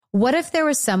What if there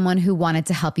was someone who wanted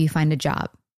to help you find a job?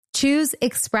 Choose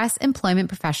Express Employment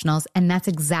Professionals, and that's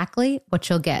exactly what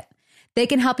you'll get. They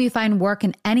can help you find work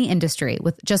in any industry.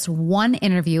 With just one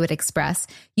interview at Express,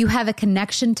 you have a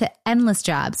connection to endless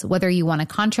jobs, whether you want a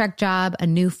contract job, a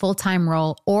new full-time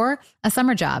role, or a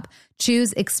summer job.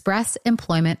 Choose Express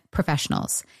Employment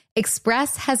Professionals.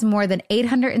 Express has more than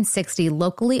 860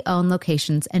 locally owned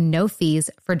locations and no fees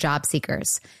for job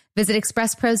seekers. Visit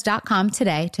expresspros.com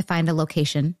today to find a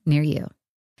location near you.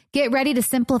 Get ready to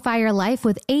simplify your life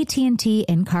with AT&T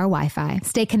in-car Wi-Fi.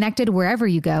 Stay connected wherever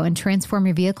you go and transform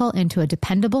your vehicle into a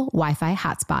dependable Wi-Fi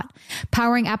hotspot.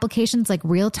 Powering applications like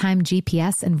real-time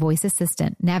GPS and voice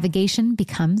assistant, navigation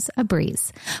becomes a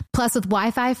breeze. Plus, with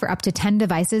Wi-Fi for up to 10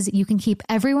 devices, you can keep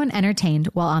everyone entertained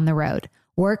while on the road.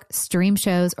 Work, stream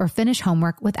shows, or finish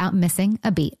homework without missing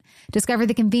a beat. Discover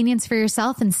the convenience for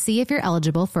yourself and see if you're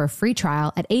eligible for a free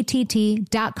trial at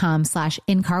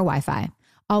att.com/in-car Wi-Fi.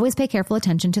 Always pay careful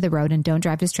attention to the road and don't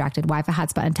drive distracted. Wi-Fi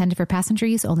hotspot intended for passenger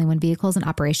use only when vehicles in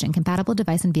operation. Compatible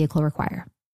device and vehicle require.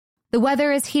 The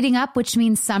weather is heating up, which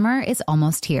means summer is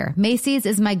almost here. Macy's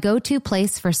is my go-to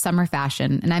place for summer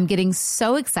fashion, and I'm getting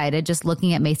so excited just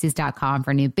looking at Macy's.com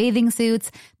for new bathing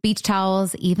suits, beach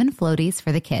towels, even floaties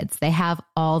for the kids. They have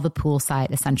all the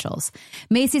poolside essentials.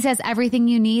 Macy's has everything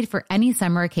you need for any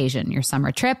summer occasion, your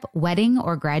summer trip, wedding,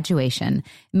 or graduation.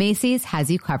 Macy's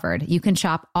has you covered. You can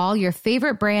shop all your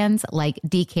favorite brands like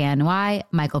DKNY,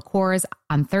 Michael Kors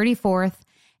on 34th.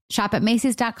 Shop at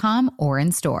Macy's.com or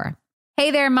in store. Hey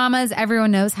there, mamas.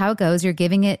 Everyone knows how it goes. You're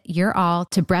giving it your all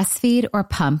to breastfeed or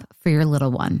pump for your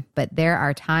little one. But there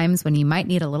are times when you might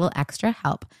need a little extra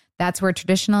help. That's where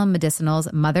Traditional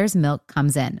Medicinals Mother's Milk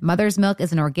comes in. Mother's Milk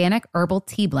is an organic herbal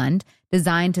tea blend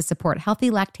designed to support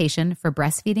healthy lactation for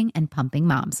breastfeeding and pumping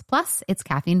moms. Plus, it's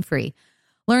caffeine-free.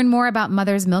 Learn more about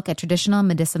Mother's Milk at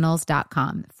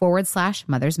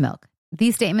traditionalmedicinals.com/Mother's Milk.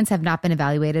 These statements have not been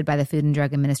evaluated by the Food and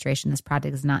Drug Administration. This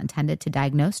product is not intended to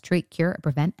diagnose, treat, cure, or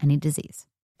prevent any disease.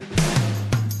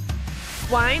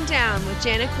 Wind Down with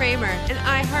Jana Kramer, an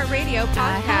iHeartRadio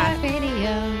podcast.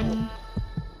 iHeartRadio.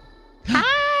 Hi.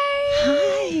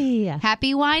 Hi.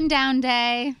 Happy Wind Down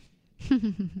Day.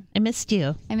 I missed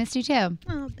you. I missed you too.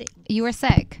 Oh, thanks. You were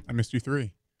sick. I missed you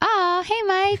 3. Oh, hey,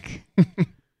 Mike.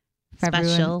 For Special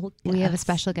everyone, we have a guest.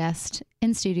 special guest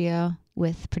in studio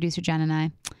with producer Jen and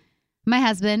I. My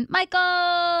husband, Michael.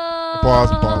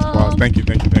 Applause, applause, applause. Thank you,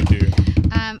 thank you, thank you.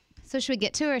 So should we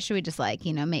get to it, or should we just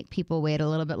make people wait a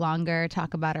little bit longer,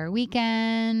 talk about our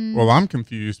weekend? Well, I'm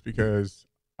confused because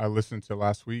I listened to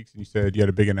last week's and you said you had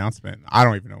a big announcement. I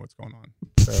don't even know what's going on.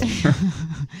 So.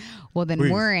 Well, then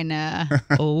Please. we're in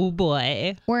Oh,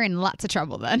 boy. we're in lots of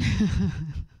trouble then.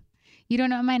 You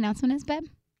don't know what my announcement is, babe?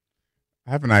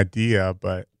 I have an idea,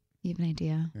 but You have an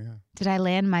idea? yeah. Did I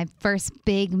land my first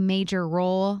big major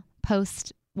role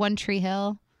post One Tree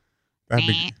Hill? That'd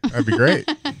be great.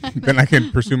 Then I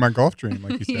can pursue my golf dream,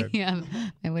 like you said. Yeah,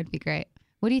 that would be great.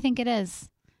 What do you think it is,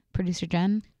 producer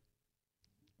Jen?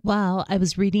 Well, I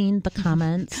was reading the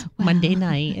comments Monday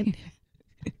night,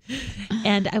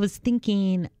 and I was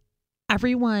thinking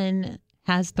everyone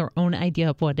has their own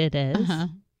idea of what it is. Uh-huh.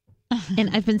 And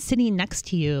I've been sitting next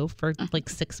to you for like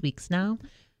 6 weeks now,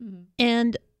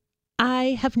 and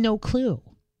I have no clue.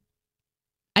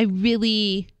 I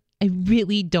really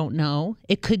don't know.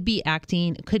 It could be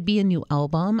acting. It could be a new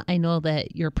album. I know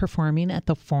that you're performing at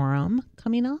the Forum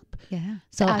coming up. Yeah.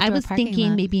 So The I outdoor was parking thinking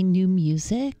lot. maybe new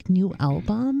music, new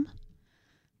album.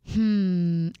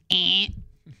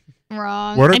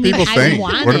 Wrong. What are I mean, people I saying?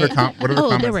 want What are the, it. what are the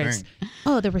comments there was,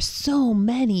 saying? there were so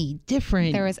many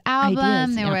different. There was album,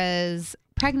 ideas, there yeah. was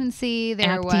pregnancy,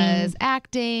 there Acting. was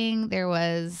acting, there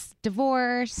was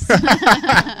divorce.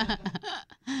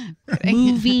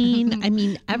 moving. I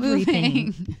mean, everything.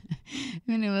 Moving.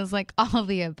 And it was like all of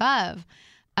the above.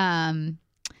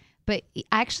 But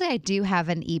actually, I do have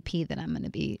an EP that I'm going to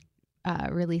be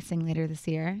releasing later this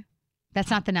year. That's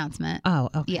not the announcement. Oh,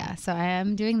 okay. Yeah, so I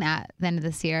am doing that at the end of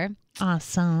this year.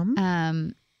 Awesome.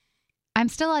 I'm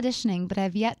still auditioning, but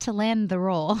I've yet to land the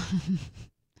role.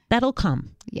 That'll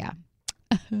come. Yeah.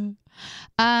 Okay,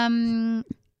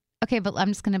 but I'm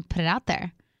just going to put it out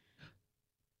there.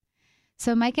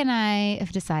 So Mike and I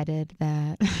have decided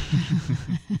that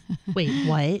Wait,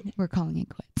 what? we're calling it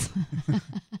quits.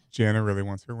 Jana really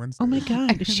wants her Wednesday. Oh my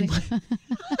God.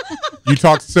 You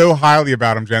talked so highly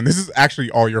about him, Jen. This is actually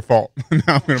all your fault. Now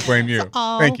I'm going to blame you.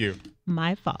 all Thank you.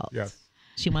 My fault. Yes.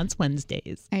 She wants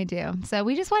Wednesdays. I do. So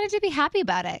we just wanted to be happy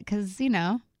about it because,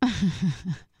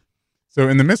 So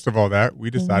in the midst of all that,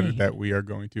 we decided Wait. that we are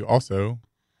going to also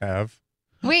have.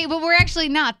 Wait, but we're actually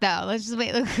not, though. Let's just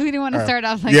wait. We didn't want to start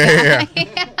off like Yeah,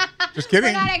 that. Just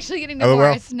kidding. We're not actually getting LOL.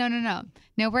 divorced. No.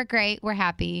 No, we're great. We're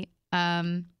happy.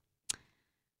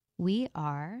 We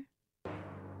are.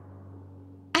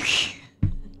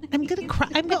 I'm gonna cry.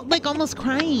 I'm like almost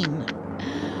crying.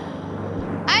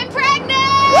 I'm pregnant.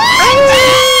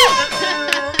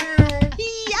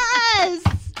 Yes.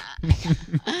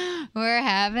 We're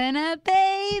having a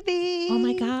baby. Oh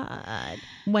my God.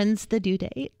 When's the due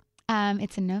date?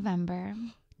 It's in November.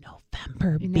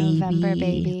 November,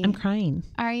 baby. I'm crying.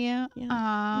 Are you? Yeah.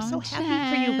 Aw, I'm so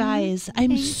happy for Jen. you guys.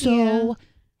 I'm Thank so you.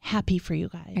 happy for you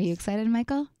guys. Are you excited,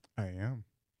 Michael? I am.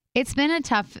 It's been a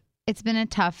tough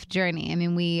journey. I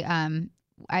mean, we have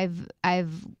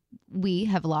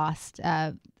lost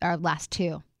our last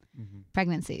two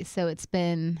pregnancies, so it's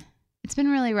been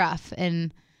really rough,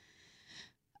 and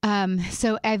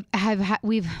so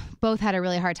we've both had a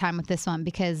really hard time with this one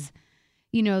because,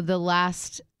 you know, the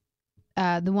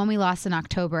one we lost in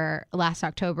last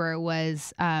October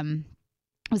was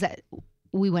that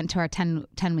we went to our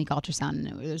 10-week ultrasound and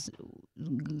it was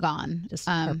gone. Just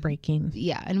heartbreaking.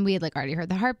 Yeah. And we had like already heard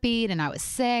the heartbeat and I was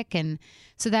sick. And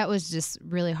so that was just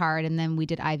really hard. And then we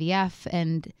did IVF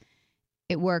and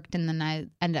it worked. And then I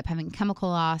ended up having chemical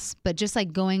loss, but just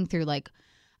like going through like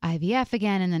IVF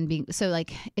again and then being, so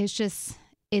like, it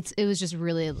was just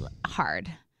really hard.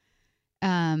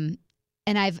 And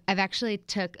I've actually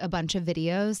took a bunch of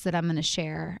videos that I'm going to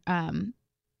share,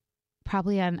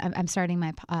 probably I'm starting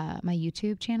my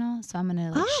YouTube channel. So I'm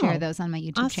going to share those on my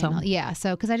YouTube channel. Yeah.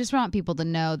 So, cause I just want people to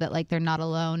know that like, they're not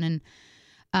alone.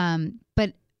 And,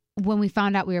 but when we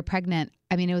found out we were pregnant,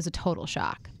 I mean, it was a total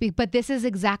shock, but this is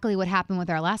exactly what happened with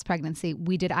our last pregnancy.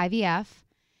 We did IVF,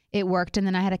 it worked. And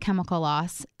then I had a chemical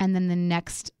loss. And then the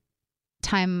next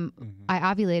time I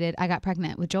ovulated, I got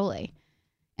pregnant with Jolie.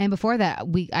 And before that,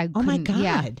 I couldn't. Oh my God.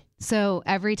 Yeah. So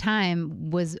every time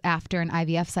was after an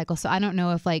IVF cycle. So I don't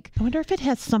know if like, I wonder if it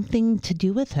has something to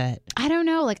do with it. I don't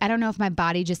know. Like, I don't know if my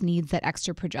body just needs that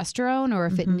extra progesterone or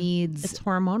if it needs. It's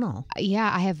hormonal.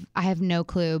 Yeah, I have no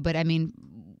clue. But I mean,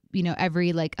 you know,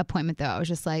 every like appointment though, I was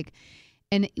just like,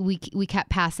 and we kept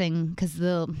passing because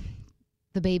the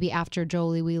baby after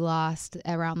Jolie we lost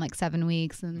around like 7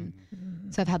 weeks, and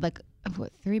so I've had like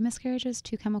 3 miscarriages,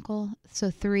 2 chemical, so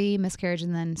 3 miscarriages,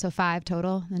 and then so 5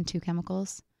 total, and 2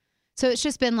 chemicals. So it's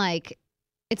just been like,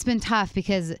 it's been tough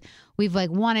because we've like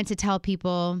wanted to tell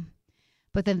people,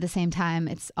 but then at the same time,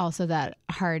 it's also that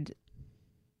hard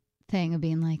thing of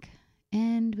being like,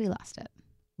 and we lost it.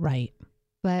 Right.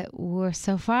 But we're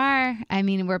so far. I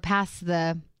mean, we're past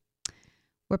the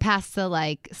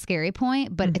like scary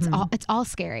point, but it's all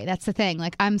scary. That's the thing.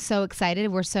 Like, I'm so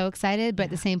excited. We're so excited, but at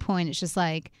the same point, it's just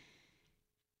like,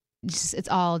 it's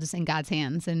all just in God's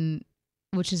hands, and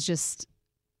which is just,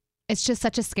 it's just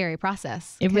such a scary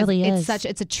process. It really is.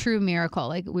 It's a true miracle.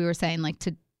 Like we were saying, like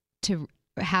to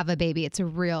have a baby, it's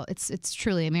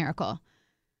truly a miracle.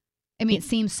 I mean, it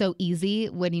seems so easy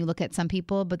when you look at some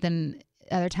people, but then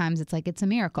other times it's like, it's a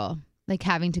miracle. Like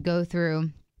having to go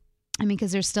through, I mean,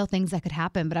 because there's still things that could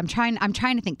happen, but I'm trying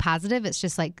to think positive. It's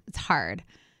just like, it's hard.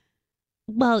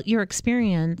 Well, your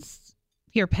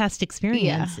past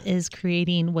experience is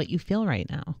creating what you feel right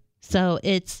now. So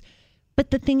but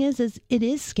the thing is it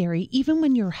is scary. Even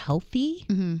when you're healthy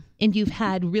and you've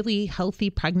had really healthy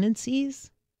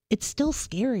pregnancies, it's still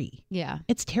scary. Yeah.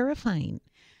 It's terrifying.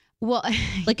 Well,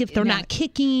 like if they're not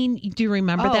kicking, do you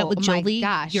remember that with Jolie?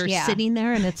 My gosh, you're sitting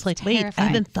there and it's like, terrifying. Wait, I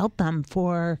haven't felt them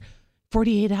for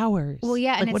 48 hours. Well,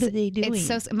 yeah. Like, and what are they doing? It's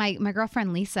so, my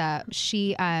girlfriend, Lisa,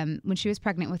 she, when she was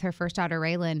pregnant with her first daughter,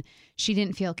 Raylan, she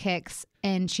didn't feel kicks,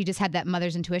 and she just had that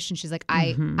mother's intuition. She's like,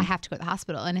 I have to go to the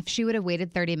hospital. And if she would have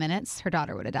waited 30 minutes, her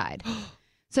daughter would have died.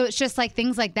 So it's just like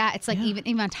things like that. It's like,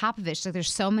 even on top of it, it's like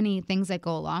there's so many things that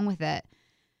go along with it.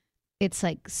 It's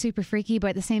like super freaky, but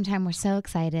at the same time, we're so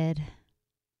excited.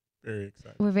 Very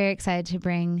excited. We're very excited to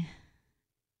bring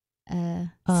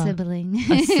a sibling.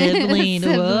 A sibling. Sibling.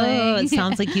 Whoa, it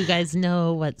sounds like you guys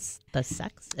know what the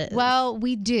sex is. Well,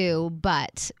 we do,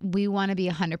 but we want to be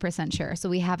 100% sure. So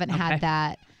we haven't had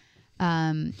that.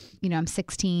 You know, I'm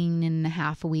 16 and a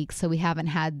half weeks, so we haven't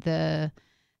had the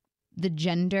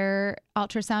gender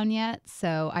ultrasound yet.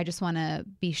 So I just want to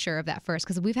be sure of that first,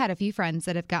 because we've had a few friends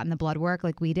that have gotten the blood work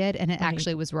like we did, and it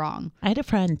actually was wrong. I had a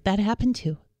friend that happened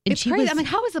to. And it's crazy. I'm like,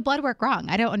 how is the blood work wrong?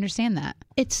 I don't understand that.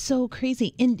 It's so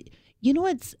crazy. And you know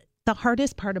what's the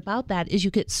hardest part about that is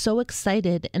you get so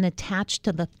excited and attached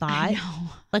to the thought.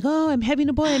 Like, oh, I'm having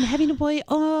a boy.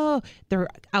 Oh, they're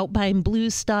out buying blue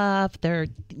stuff. They're,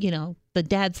 you know, the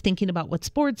dad's thinking about what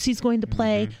sports he's going to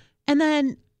play. And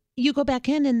then you go back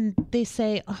in and they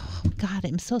say, "Oh God,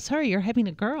 I'm so sorry, you're having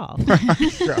a girl."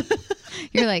 Yeah.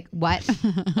 You're like, what?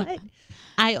 What?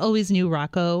 I always knew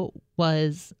Rocco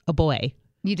was a boy.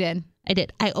 You did? I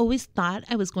did. I always thought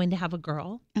I was going to have a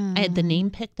girl. I had the name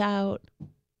picked out,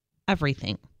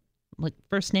 everything, like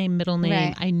first name, middle name.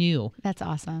 Right. I knew. That's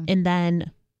awesome. And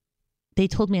then they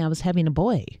told me I was having a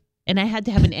boy, and I had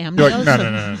to have an You're amnio.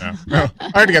 like, no.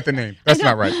 I already got the name. That's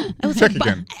not right. Check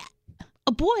again.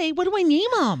 A boy? What do I name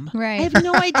him? Right. I have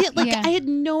no idea. Like, Yeah. I had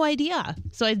no idea.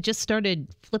 So I just started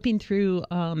flipping through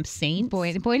Saints.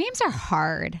 Boy names are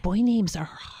hard. Boy names are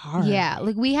hard. Yeah,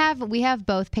 like we have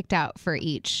both picked out for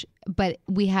each, but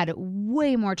we had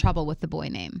way more trouble with the boy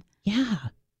name. Yeah.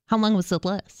 How long was the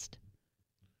list?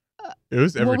 It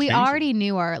was ever Well, we changing. already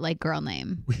knew our like girl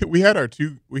name. We had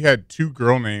two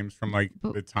girl names from like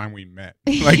the time we met.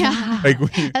 Like, Yeah. like we,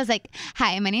 I was like,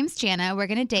 "Hi, my name's Jana. We're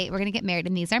gonna date. We're gonna get married,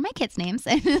 and these are my kids' names."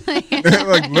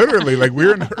 like literally, like we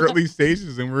were in the early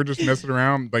stages and we were just messing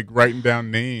around, like writing down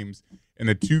names. And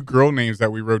the two girl names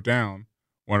that we wrote down,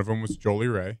 one of them was Jolie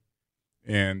Ray,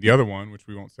 and the other one, which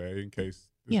we won't say in case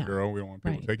this Yeah. girl, we don't want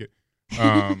people to Right. take it. You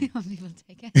want people to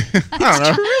take it? I don't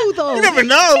know. True, though. You never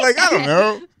know. Like I don't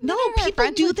know. No, None of our people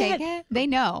friends do would take that. it. They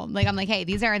know. Like I'm like, hey,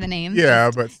 these are the names. Yeah,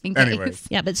 just but in anyway. case.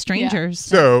 Yeah, but strangers.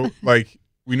 So like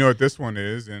we know what this one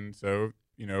is, and so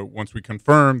once we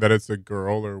confirm that it's a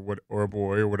girl or a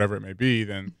boy or whatever it may be,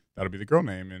 then that'll be the girl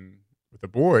name. And with a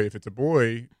boy, if it's a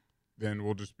boy, then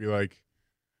we'll just be like,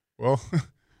 well,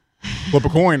 flip a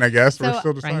coin, I guess. We're So,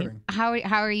 still right. deciding. How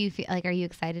are you like? Are you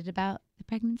excited about the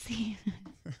pregnancy?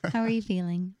 How are you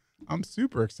feeling? I'm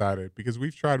super excited because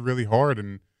we've tried really hard,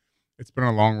 and it's been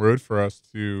a long road for us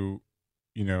to,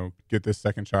 get this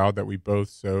second child that we both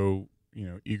so,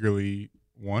 eagerly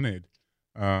wanted.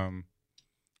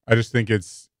 I just think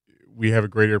we have a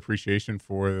greater appreciation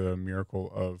for the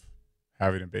miracle of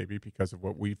having a baby because of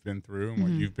what we've been through and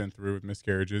what you've been through with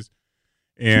miscarriages.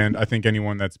 And I think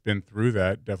anyone that's been through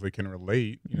that definitely can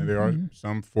relate. There are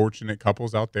some fortunate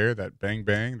couples out there that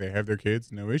bang, they have their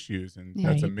kids, no issues. And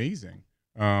that's Right. amazing.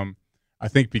 I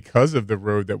think because of the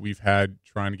road that we've had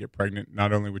trying to get pregnant,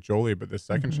 not only with Jolie, but the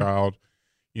second child,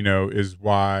 is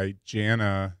why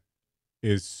Jana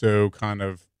is so kind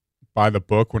of by the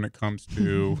book when it comes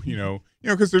to,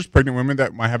 because there's pregnant women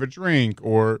that might have a drink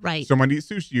or Right. someone eats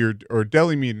sushi or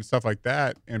deli meat and stuff like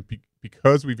that. And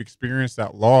because we've experienced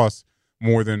that loss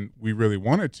more than we really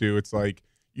wanted to, it's like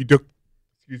you don't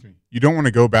want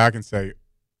to go back and say,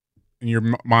 and your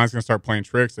mind's going to start playing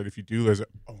tricks that if you do lose it,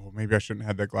 oh, maybe I shouldn't have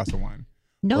had that glass of wine.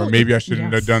 No, Or maybe I shouldn't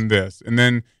have yes. done this. And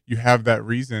then you have that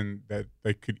reason that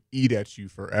they could eat at you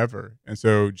forever. And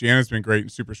so Jana's been great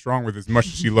and super strong with as much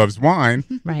as she loves wine.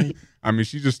 Right. I mean,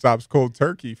 she just stops cold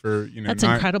turkey for, That's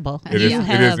incredible. It is-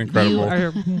 it is incredible. You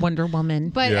are Wonder Woman.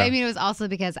 But Yeah. I mean, it was also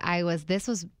because this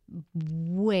was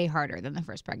way harder than the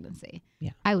first pregnancy.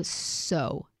 Yeah. I was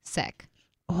so sick.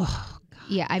 Oh, God.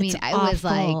 Yeah, I mean, It's I was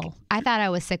like, awful. I thought I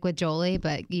was sick with Jolie,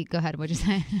 but you go ahead. What'd you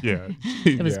say? Yeah.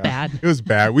 It was bad. It was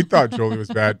bad. We thought Jolie was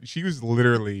bad. She was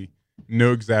literally,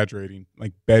 no exaggerating,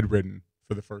 like bedridden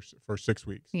for 6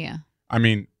 weeks. Yeah. I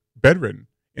mean, bedridden.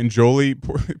 And Jolie,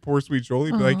 poor sweet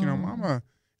Jolie, be like, Oh. Mama.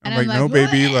 And I'm like, I'm no,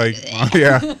 like, baby. "What?" Like,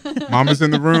 yeah, Mama's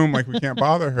in the room. Like, we can't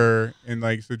bother her. And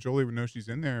like, so Jolie would know she's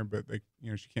in there, but like,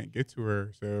 she can't get to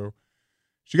her. So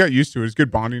she got used to it. It's good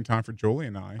bonding time for Jolie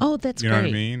and I. Oh, that's you know great. what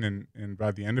I mean? And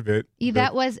by the end of it,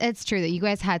 It's true that you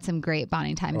guys had some great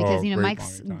bonding time because, great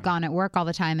Mike's bonding time. gone at work all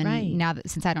the time. And Right. now that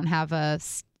since I don't have a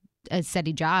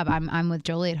steady job, I'm with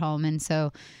Jolie at home. And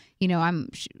so,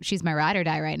 she's my ride or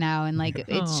die right now. And like,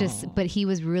 it's just, Aw. but he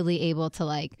was really able to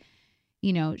like,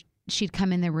 she'd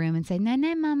come in the room and say,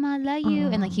 "Nene, mama, love you."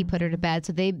 And like, he put her to bed.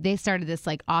 So they started this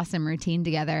like awesome routine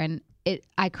together. And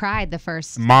I cried the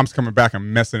first. Mom's coming back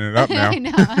and messing it up now.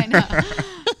 I know.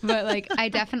 But like, I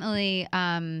definitely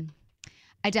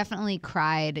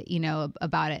cried,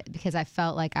 about it because I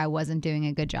felt like I wasn't doing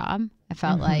a good job. I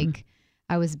felt like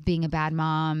I was being a bad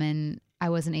mom and I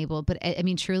wasn't able, but I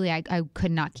mean, truly, I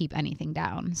could not keep anything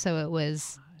down. So it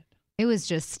was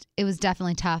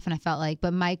definitely tough. And I felt like,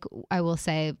 but Mike, I will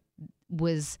say,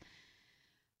 was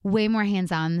way more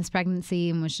hands-on this pregnancy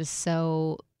and was just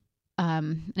so,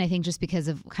 and I think just because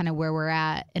of kind of where we're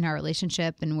at in our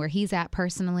relationship and where he's at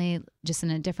personally, just in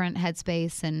a different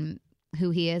headspace and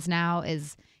who he is now,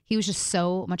 he was just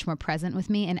so much more present with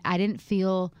me. And I didn't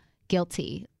feel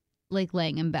guilty, like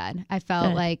laying in bed. I felt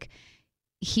Good. like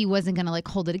he wasn't going to like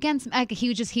hold it against me.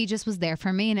 He just was there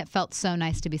for me. And it felt so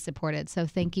nice to be supported. So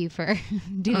thank you for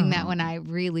doing that when I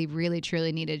really, really,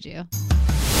 truly needed you.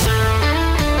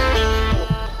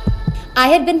 I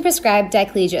had been prescribed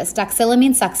diclegis,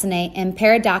 doxylamine succinate, and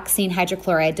paradoxine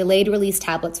hydrochloride delayed-release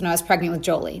tablets when I was pregnant with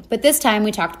Jolie. But this time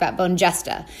we talked about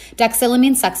Bonjesta,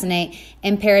 doxylamine succinate,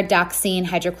 and paradoxine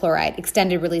hydrochloride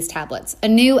extended-release tablets, a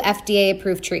new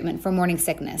FDA-approved treatment for morning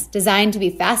sickness designed to be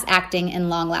fast-acting and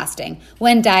long-lasting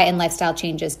when diet and lifestyle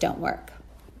changes don't work.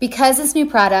 Because this new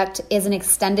product is an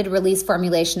extended-release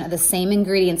formulation of the same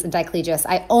ingredients in diclegis,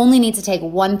 I only need to take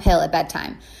one pill at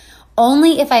bedtime.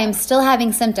 Only if I am still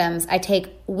having symptoms, I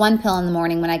take one pill in the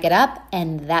morning when I get up,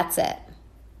 and that's it.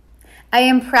 I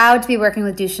am proud to be working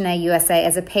with Duchenet USA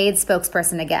as a paid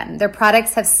spokesperson again. Their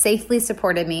products have safely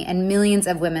supported me and millions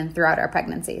of women throughout our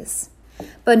pregnancies.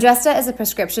 Bonjesta is a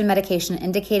prescription medication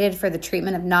indicated for the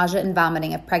treatment of nausea and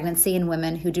vomiting of pregnancy in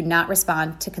women who do not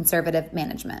respond to conservative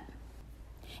management.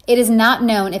 It is not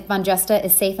known if Bonjesta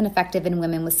is safe and effective in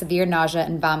women with severe nausea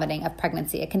and vomiting of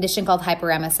pregnancy, a condition called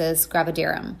hyperemesis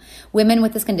gravidarum. Women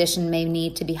with this condition may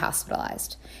need to be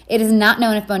hospitalized. It is not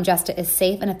known if Bonjesta is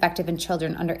safe and effective in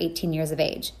children under 18 years of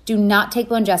age. Do not take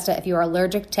Bonjesta if you are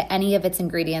allergic to any of its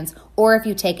ingredients or if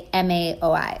you take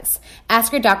MAOIs.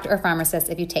 Ask your doctor or pharmacist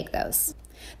if you take those.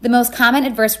 The most common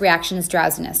adverse reaction is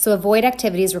drowsiness, so avoid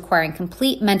activities requiring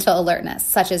complete mental alertness,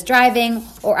 such as driving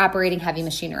or operating heavy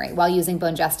machinery while using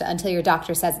Bonjesta until your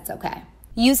doctor says it's okay.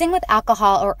 Using with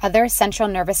alcohol or other central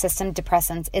nervous system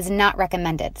depressants is not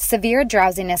recommended. Severe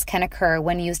drowsiness can occur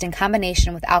when used in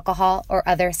combination with alcohol or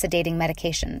other sedating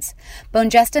medications.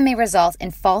 Bonjesta may result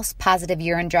in false positive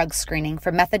urine drug screening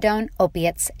for methadone,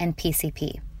 opiates, and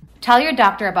PCP. Tell your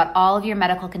doctor about all of your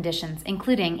medical conditions,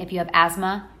 including if you have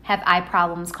asthma, have eye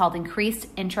problems called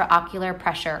increased intraocular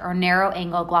pressure or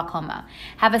narrow-angle glaucoma,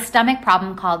 have a stomach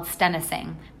problem called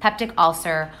stenosing, peptic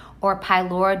ulcer, or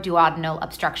pyloroduodenal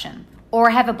obstruction, or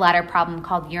have a bladder problem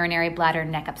called urinary bladder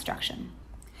neck obstruction.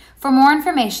 For more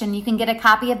information, you can get a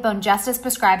copy of Bonjesta's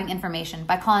prescribing information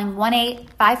by calling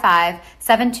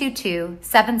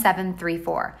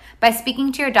 1-855-722-7734, by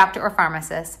speaking to your doctor or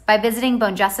pharmacist, by visiting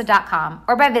Bonjesta.com,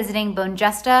 or by visiting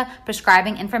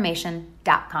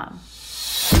BonjestaPrescribingInformation.com.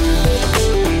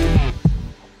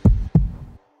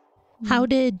 How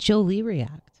did Jolie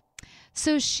react?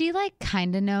 So she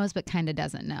kind of knows, but kind of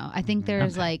doesn't know. I think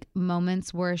there's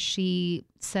moments where she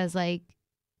says baby,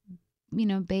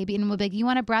 and we'll be like, you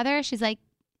want a brother? She's like,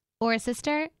 or a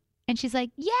sister? And she's like,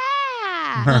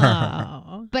 yeah.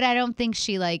 But I don't think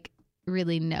she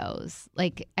really knows.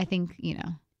 I think,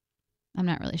 I'm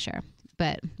not really sure.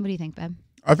 But what do you think, Beb?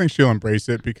 I think she'll embrace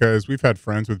it because we've had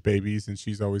friends with babies and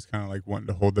she's always kind of wanting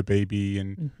to hold the baby,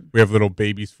 and we have little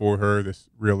babies for her, this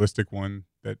realistic one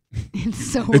that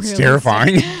it's so it's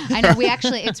terrifying. I know.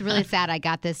 It's really sad. I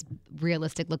got this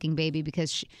realistic looking baby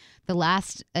because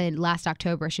last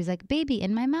October, she's like, baby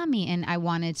and my mommy. And I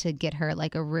wanted to get her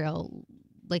a real,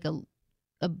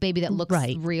 a baby that looks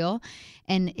real.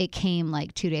 And it came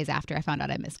 2 days after I found out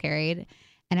I miscarried.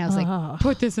 And I was like,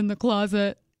 put this in the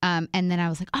closet. And then I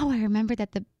was like, oh, I remember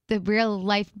that the real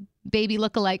life baby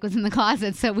lookalike was in the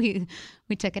closet. So we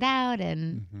took it out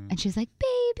and she's like,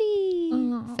 baby.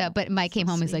 So, but Mike came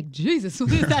home and was like, Jesus,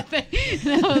 what is that thing?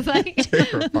 And I was like,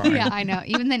 terrifying. Yeah, I know.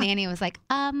 Even the nanny was like,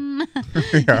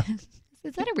 Yeah.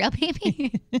 Is that a real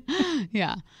baby?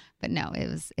 Yeah. But no, it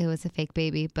was a fake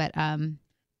baby. But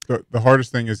the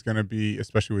hardest thing is going to be,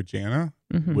 especially with Jana,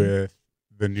 with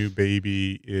the new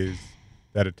baby, is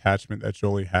that attachment that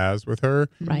Jolie has with her.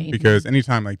 Right. Because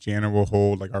anytime Jana will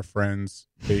hold our friends'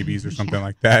 babies or something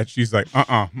like that, she's like,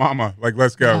 mama,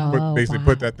 let's go.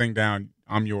 Put that thing down.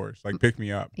 I'm yours. Pick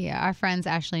me up. Yeah. Our friends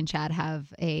Ashley and Chad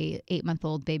have a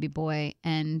 8-month-old baby boy,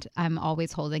 and I'm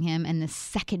always holding him. And the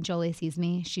second Jolie sees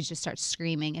me, she just starts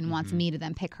screaming and wants me to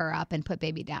then pick her up and put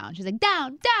baby down. She's like,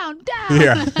 down, down, down.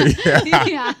 Yeah.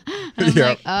 Yeah. And I'm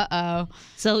like, uh-oh.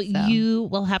 So you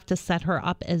will have to set her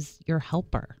up as your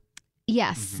helper.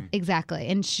 Yes, exactly.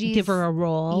 And she give her a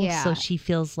role so Yeah. she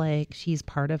feels like she's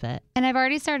part of it. And I've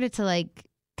already started to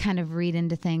kind of read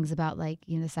into things about the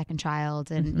second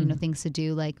child and things to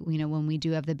do when we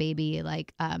do have the baby,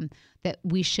 that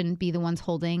we shouldn't be the ones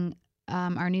holding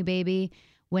our new baby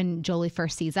when Jolie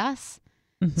first sees us.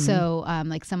 So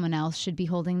someone else should be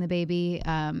holding the baby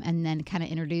and then kind of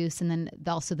introduce, and then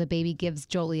also the baby gives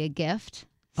Jolie a gift.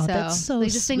 Oh, that's so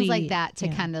just things like sweet. that to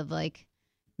Yeah. kind of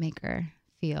make her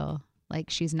feel like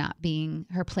she's not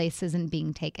her place isn't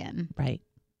being taken. Right.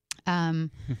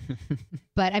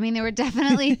 But I mean, there were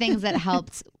definitely things that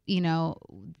helped,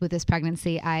 with this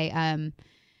pregnancy. I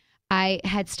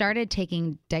had started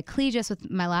taking diclegis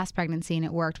with my last pregnancy and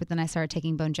it worked, but then I started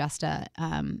taking Bonjesta,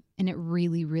 and it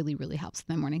really, really, really helps with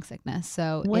my morning sickness.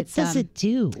 So What does it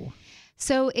do?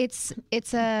 So it's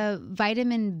a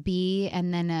vitamin B,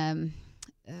 and then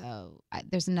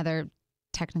there's another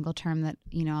technical term that,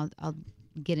 I'll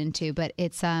get into, but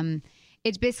it's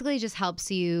basically just helps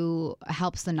the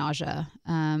nausea.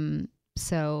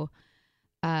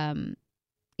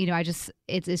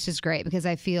 It's just great because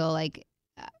I feel like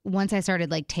once I started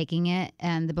like taking it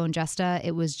and the Bongesta,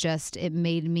 it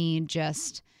made me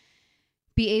just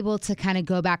be able to kind of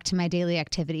go back to my daily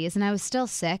activities. And I was still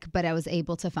sick, but I was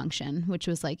able to function, which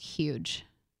was like huge.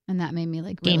 And that made me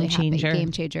like really happy.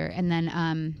 Game changer. And then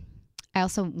I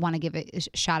also want to give a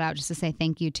shout out just to say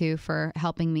thank you too for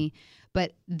helping me.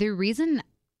 But the reason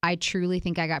I truly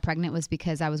think I got pregnant was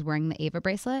because I was wearing the Ava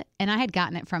bracelet, and I had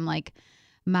gotten it from like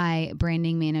my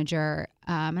branding manager.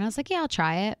 And I was like, yeah, I'll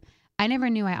try it. I never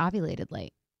knew I ovulated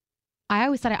late. I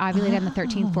always thought I ovulated on the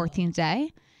 13th, 14th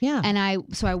day. Yeah. And I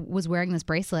was wearing this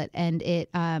bracelet, and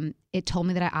it told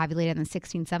me that I ovulated on the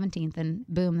 16th, 17th, and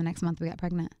boom, the next month we got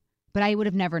pregnant. But I would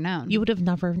have never known. You would have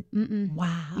never. Mm-mm.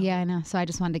 Wow. Yeah, I know. So I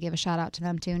just wanted to give a shout out to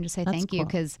them too and just say thank you. Cool.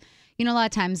 Because, a lot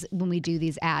of times when we do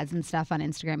these ads and stuff on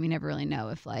Instagram, you never really know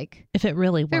if it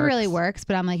really works.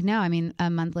 But I'm like, no, I mean, a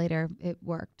month later it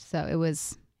worked. So it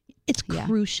was. It's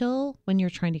crucial when you're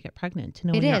trying to get pregnant to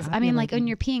know. It is. I mean, like when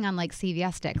you're peeing on like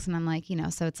CVS sticks, and I'm like,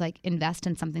 so it's like invest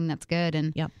in something that's good.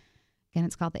 And yep. Again,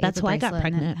 it's called the That's Ava why bracelet. I got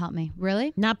pregnant. And it helped me.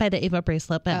 Really? Not by the Ava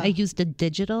bracelet, but I used a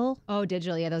digital. Oh,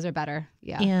 digital. Yeah, those are better.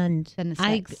 Yeah. And than the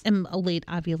I sticks. am a late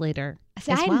ovulator.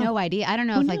 See, I had no idea. I don't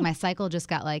know if like my cycle just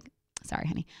got like, sorry,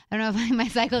 honey. I don't know if my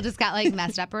cycle just got like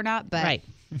messed up or not, but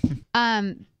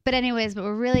right. But anyways,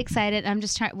 we're really excited.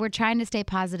 We're trying to stay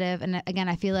positive. And again,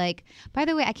 I feel like, by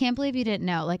the way, I can't believe you didn't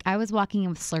know. Like I was walking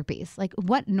in with Slurpees. Like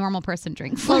what normal person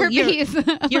drinks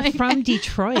Slurpees? You're from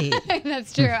Detroit.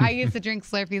 That's true. I used to drink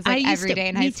Slurpees like every day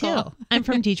in high school. Too. I'm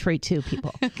from Detroit too,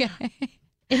 people. Okay.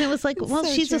 And it was like, well,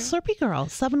 she's true. a Slurpee girl,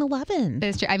 7-Eleven.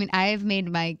 That's true. I mean, I've made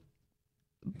my...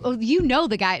 Oh,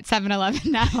 the guy at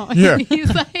 7-Eleven now. Yeah.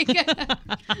 He's like...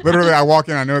 Literally, I walk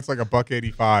in, I know it's like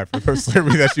 $1.85 for the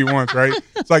Slurpee that she wants, right?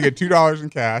 So I get $2 in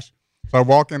cash. So I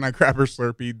walk in, I grab her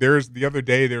Slurpee. The other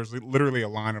day, there was literally a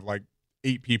line of like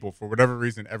 8 people. For whatever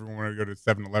reason, everyone wanted to go to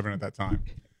 7-Eleven at that time.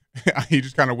 He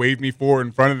just kind of waved me forward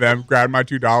in front of them, grabbed my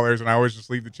 $2, and I always just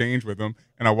leave the change with him.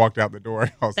 And I walked out the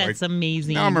door. I was That's like,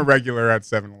 amazing. now I'm a regular at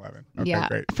 7-Eleven. Okay, yeah.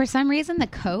 great. For some reason, the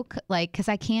Coke, like, because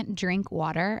I can't drink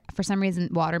water. For some reason,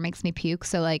 water makes me puke.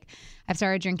 So, like, I've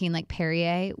started drinking, like,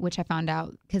 Perrier, which I found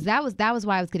out, because that was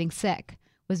why I was getting sick,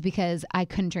 was because I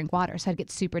couldn't drink water. So I'd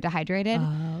get super dehydrated.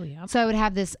 Oh, yeah. So I would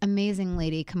have this amazing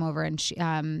lady come over,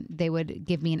 and they would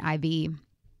give me an IV,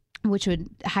 which would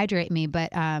hydrate me.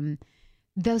 But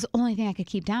the only thing I could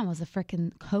keep down was a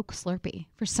freaking Coke Slurpee.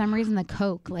 For some reason, the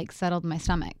Coke like settled my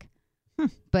stomach.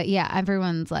 But yeah,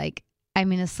 everyone's like, I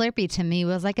mean, a Slurpee to me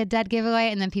was like a dead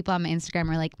giveaway. And then people on my Instagram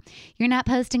were like, you're not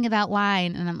posting about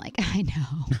wine. And I'm like, I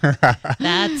know.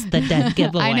 That's the dead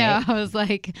giveaway. I know. I was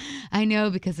like, I know,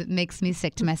 because it makes me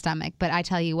sick to my stomach. But I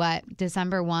tell you what,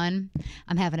 December 1,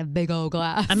 I'm having a big old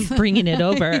glass. I'm bringing it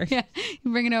over. Yeah,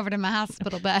 bring it over to my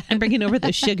hospital bed. I'm bringing over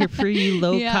the sugar-free,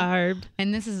 low Yeah. carb.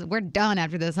 And we're done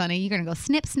after this, honey. You're going to go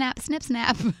snip, snap, snip,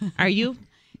 snap. Are you?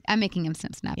 I'm making him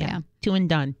snip, snap, yeah. 2 and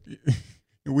done.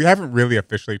 We haven't really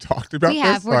officially talked about We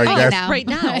have. this. We're doing it now. right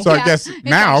now. So Yeah, I guess it's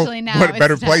now, actually now. what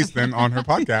better It's place than on her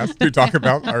podcast to talk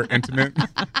about our intimate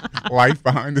life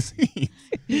behind the scenes.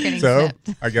 You're getting So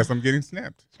snipped. I guess I'm getting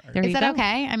snipped. There Is you that go.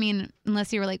 okay? I mean,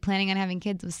 unless you were like planning on having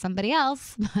kids with somebody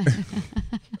else.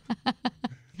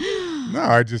 No,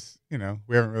 I just,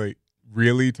 we haven't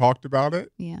really talked about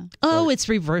it. Yeah. Oh, it's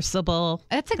reversible.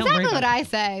 That's Don't worry exactly what about I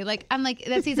say. Like, I'm like,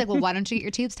 he's like, well, why don't you get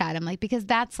your tubes tied? I'm like, because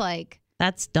that's like,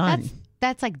 That's done.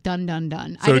 that's like done.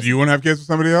 So do you want to have kids with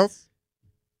somebody else?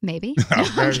 Maybe. No,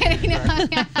 I'm Okay. kidding. No,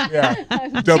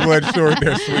 Yeah. Double-edged sword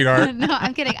there, sweetheart. No,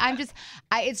 I'm kidding.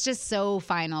 It's just so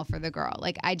final for the girl.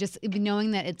 Like, I just,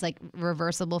 knowing that it's like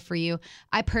reversible for you.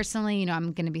 I personally,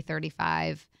 I'm going to be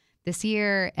 35 this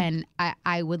year, and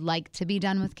I would like to be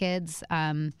done with kids.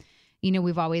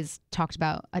 We've always talked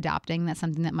about adopting. That's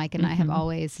something that Mike and I have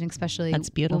always, and especially That's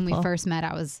when we beautiful. first met,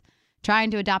 I was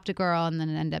trying to adopt a girl, and then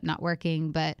it ended up not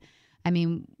working. But I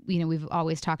mean, we've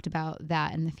always talked about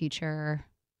that in the future.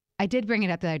 I did bring it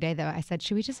up the other day, though. I said,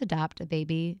 should we just adopt a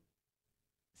baby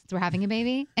since we're having a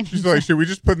baby? And She's like, should we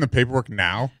just put in the paperwork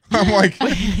now? I'm like,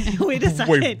 Wait a second.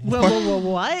 Wait,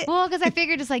 What? well, because I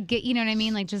figured just like get, you know what I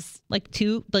mean? Like just, Like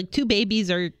two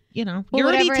babies are, you're already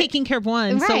whatever taking care of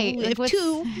one. right. So Like, if what's-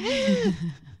 two,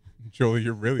 Julie,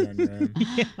 you're really on your own.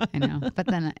 I know. But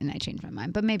then I changed my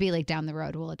mind. But maybe like down the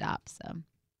road we'll adopt. So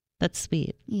that's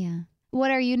sweet. yeah.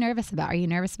 What are you nervous about? Are you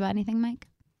nervous about anything, Mike?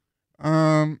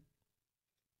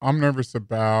 I'm nervous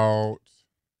about.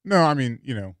 No, I mean,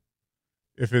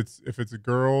 if it's a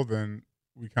girl, then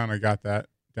we kind of got that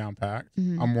down packed.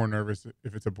 Mhm. I'm more nervous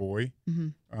if it's a boy.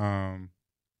 Mhm.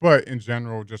 But in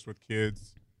general, just with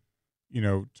kids,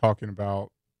 talking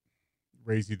about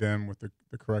raising them with the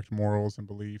correct morals and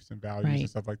beliefs and values Right. and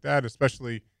stuff like that,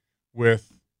 especially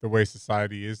with the way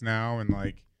society is now and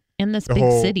like In this the big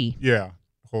whole city. Yeah,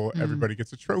 the whole Mhm. everybody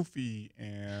gets a trophy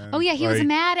and Oh yeah, he was like,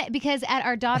 mad because at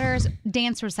our daughter's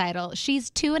dance recital, she's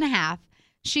 2.5.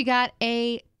 She got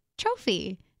a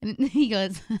trophy, and he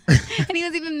goes, and he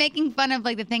was even making fun of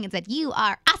like the thing. It said, "You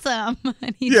are awesome."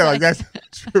 And he's Yeah, like that's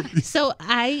trophy. So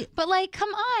But like, come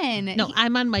on. no,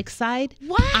 I'm on Mike's side.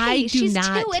 Why? I do She's not.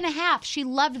 2.5. She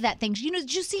loved that thing.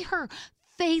 Did you see her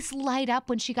face light up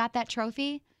when she got that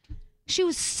trophy? She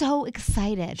was so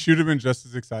excited. She would have been just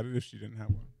as excited if she didn't have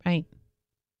one. Right.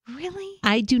 Really?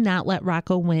 I do not let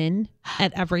Rocco win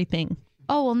at everything.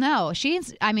 Oh well, no.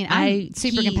 I'm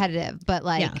super he- competitive, but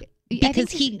like, Yeah. I think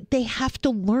Because they have to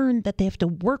learn that they have to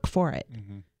work for it.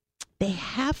 Mm-hmm. They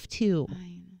have to.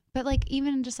 But like,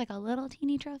 even just like a little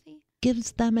teeny trophy.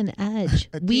 Gives them an edge.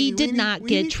 A We teeny did weeny- not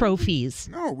weeny get trophies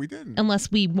No, we didn't.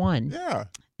 unless we won. Yeah.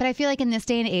 But I feel like in this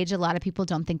day and age, a lot of people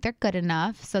don't think they're good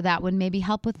enough. So that would maybe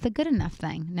help with the good enough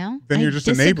thing. No? Then I you're just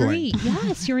disagree. enabling.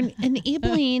 Yes, you're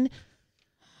enabling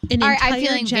an All right, entire I'm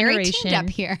feeling generation. very teamed up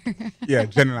here. Yeah,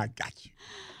 Jen and I got you.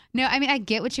 No, I mean, I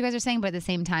get what you guys are saying, but at the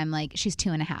same time, like, she's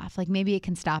 2.5. Like, maybe it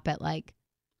can stop at like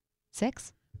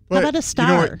 6. How about a You star?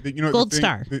 know what, the Gold thing-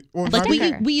 star. well, Like not, we-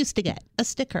 even, we used to get a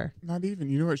sticker. not even.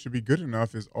 You know what should be good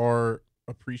enough is our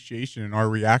appreciation and our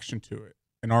reaction to it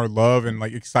and our love and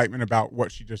like excitement about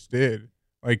what she just did.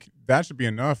 Like that should be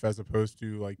enough as opposed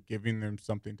to like giving them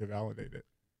something to validate it.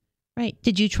 Right.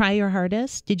 Did you try your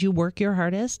hardest? Did you work your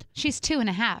hardest? She's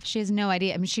 2.5. She has no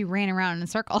idea. I mean, she ran around in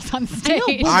circles on I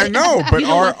stage. know, I know, but you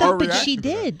know our what, though? But reaction she to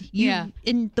that. did. You, Yeah.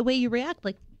 In the way you react,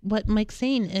 like what Mike's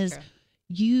saying is, True.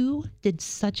 you did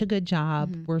such a good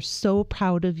job. Mhm. We're so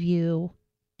proud of you,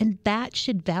 and that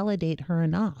should validate her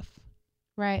enough.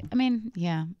 Right. I mean,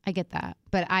 yeah, I get that.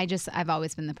 But I've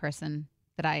always been the person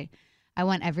that I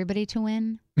want everybody to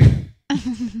win.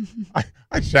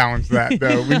 I challenge that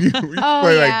though. When you Oh,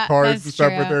 play yeah, like cards that's and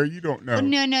stuff with true. her, you don't know.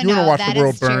 No, You wanna watch that the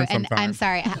world is burn true. And I'm sometimes.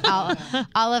 sorry,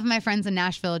 all of my friends in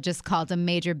Nashville just called a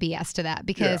major BS to that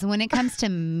because Yeah. when it comes to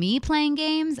me playing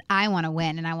games, I want to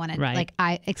win and I want to Right.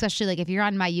 especially like if you're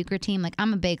on my euchre team, like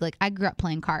I'm a big I grew up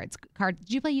playing cards. Did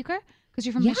you play euchre? Because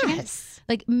you're from Michigan. Yes.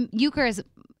 Like euchre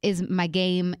is my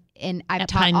game, and I've At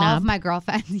taught Pine all Knob? of my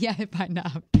girlfriends. Yeah, at Pine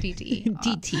Knob, DTE.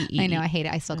 DTE. I know, I hate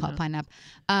it. I still call it Pine Knob.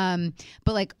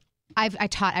 But like I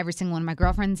taught every single one of my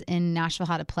girlfriends in Nashville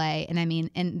how to play, and I mean,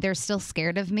 and they're still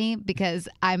scared of me because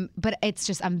but it's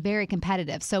just I'm very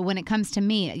competitive. So when it comes to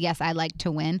me, yes, I like to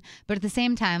win, but at the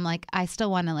same time, like I still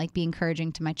want to like be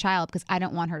encouraging to my child because I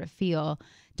don't want her to feel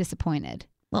disappointed.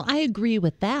 Well, I agree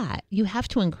with that. You have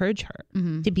to encourage her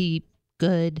Mm-hmm. to be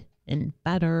good and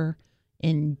better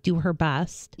and do her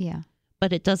best, Yeah.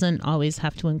 but it doesn't always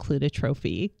have to include a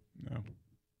trophy.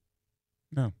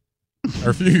 No. I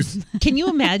refuse. Can you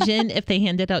imagine if they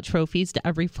handed out trophies to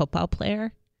every football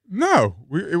player? No.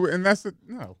 And that's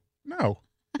no.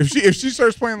 If she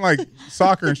starts playing like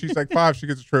soccer and she's like 5, she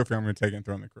gets a trophy. I'm going to take it and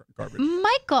throw it in the garbage.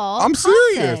 Michael, I'm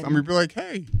serious. Coffin, I'm going to be like,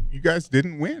 hey, you guys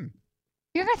didn't win.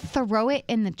 you're gonna throw it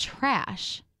in the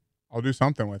trash. I'll do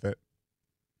something with it.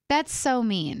 That's so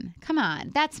mean. Come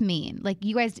on, that's mean. Like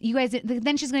you guys.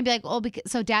 Then she's gonna be like, "Oh,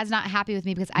 so Dad's not happy with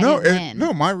me because I didn't win."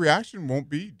 No, my reaction won't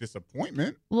be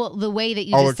disappointment. Well, the way that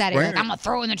you I'll just said it, you're explain like, it. "I'm gonna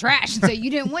throw it in the trash," and say you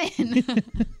didn't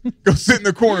win. Go sit in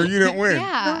the corner. You didn't win.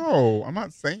 Yeah. No, I'm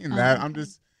not saying that. Oh, I'm okay.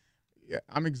 just,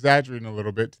 I'm exaggerating a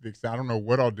little bit to the extent I don't know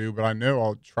what I'll do, but I know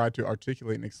I'll try to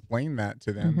articulate and explain that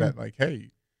to them that like,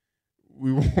 hey,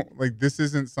 we won't like this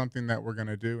isn't something that we're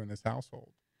gonna do in this household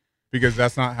because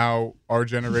that's not how our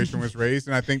generation was raised,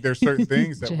 and I think there's certain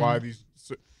things that why these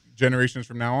generations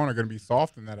from now on are going to be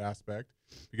soft in that aspect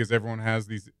because everyone has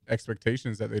these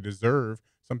expectations that they deserve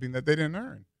something that they didn't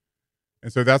earn.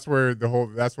 And so that's where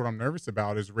that's what I'm nervous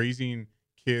about is raising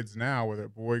kids now, whether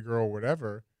boy, girl,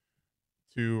 whatever,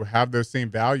 to have those same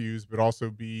values, but also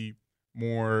be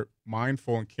more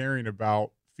mindful and caring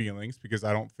about feelings because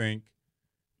I don't think,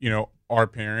 our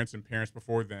parents and parents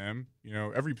before them,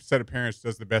 every set of parents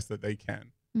does the best that they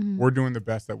can. Mhm. We're doing the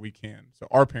best that we can. So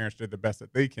our parents did the best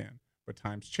that they can, but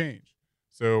times change.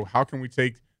 So how can we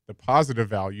take the positive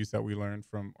values that we learned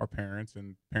from our parents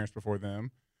and parents before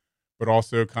them, but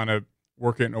also kind of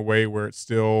work it in a way where it's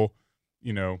still,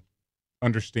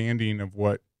 understanding of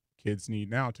what kids need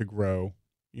now to grow,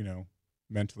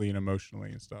 mentally and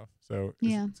emotionally and stuff. So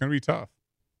Yeah. it's going to be tough.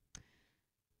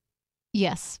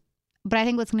 Yes, but I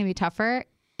think what's gonna be tougher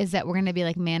is that we're gonna be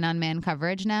like man on man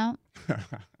coverage now,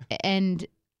 and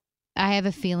I have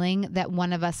a feeling that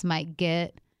one of us might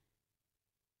get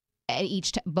at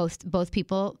both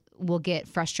people will get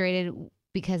frustrated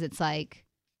because it's like,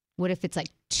 what if it's like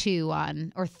 2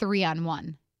 on or 3 on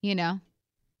 1, you know?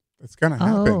 It's going to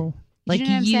happen. Oh, like You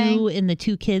know what I'm saying? and the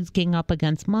 2 kids gang up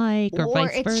against Mike or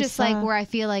vice it's versa. just like where I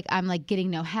feel like I'm like getting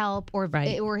no help or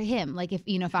Right. or him. Like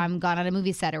if I'm gone on a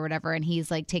movie set or whatever and he's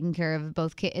like taking care of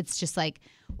both kids, it's just like,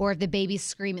 or if the baby's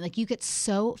screaming, like you get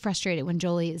so frustrated when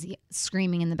Jolie is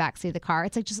screaming in the backseat of the car.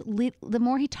 It's like just the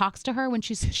more he talks to her when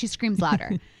she screams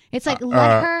louder. It's like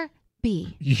let her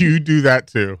be. You do that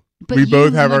too. But we you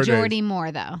both have our majority days.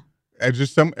 more though. And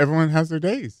just everyone has their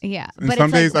days. Yeah, And but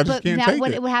some it's like, days I just can't take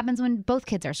what, it. What happens when both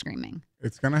kids are screaming?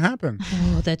 It's going to happen.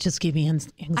 Oh, that just gave me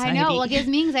anxiety. I know. Well, it gives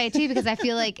me anxiety too because I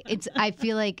feel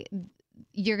like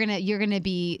you're gonna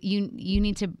be you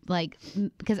need to like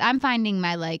because I'm finding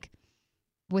my like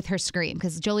with her scream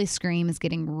because Jolie's scream is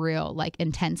getting real like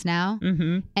intense now,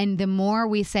 and the more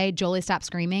we say Jolie stop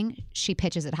screaming, she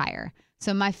pitches it higher.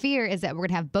 So my fear is that we're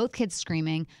gonna have both kids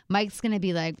screaming. Mike's gonna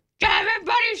be like,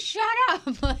 everybody shut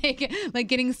up, like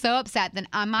getting so upset. Then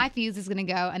my fuse is gonna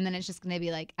go, and then it's just gonna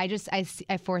be like I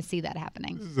foresee that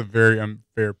happening. This is a very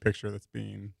unfair picture that's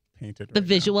being painted. The right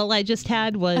visual I just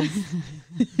had was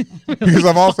now. Because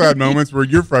I've also had moments where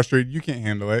you're frustrated, you can't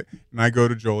handle it, and I go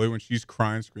to Jolie when she's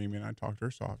crying, screaming. I talk to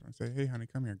her soft and I say, "Hey, honey,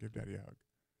 come here, give Daddy a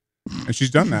hug," and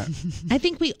she's done that. I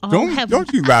think we all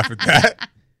Don't you laugh at that.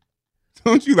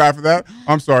 Don't you laugh at that?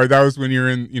 I'm sorry. That was when you're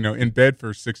in bed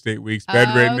for 6 to 8 weeks,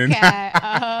 bedridden.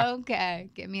 Okay.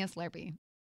 Give me a Slurpee.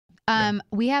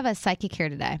 We have a psychic here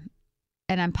today,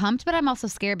 and I'm pumped, but I'm also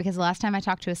scared because the last time I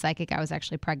talked to a psychic, I was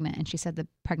actually pregnant, and she said the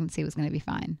pregnancy was going to be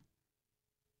fine.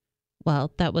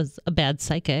 Well, that was a bad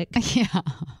psychic. Yeah.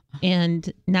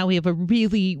 And now we have a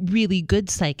really, really good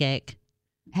psychic.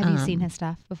 Have you seen his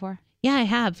stuff before? Yeah, I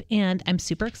have. And I'm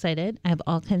super excited. I have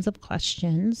all kinds of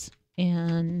questions.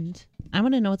 And I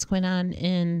want to know what's going on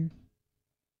in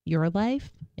your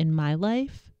life, in my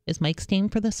life. Is Mike staying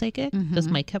for the psychic? Does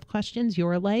Mike have questions?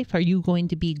 Your life? Are you going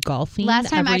to be golfing Last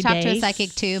time I every talked to day? a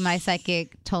psychic too, my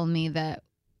psychic told me that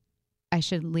I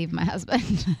should leave my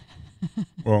husband.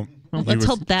 Well, he let's was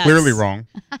hope that's clearly wrong.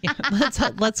 Yeah,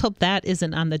 let's hope that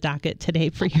isn't on the docket today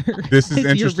for your. This is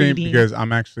your interesting reading. because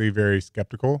I'm actually very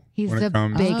skeptical He's when the it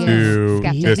comes biggest to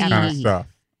skeptic this ever. kind of stuff.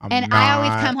 I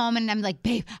always come home and I'm like,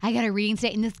 babe, I got a reading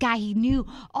today. And this guy, he knew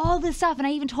all this stuff. And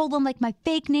I even told him like my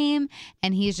fake name.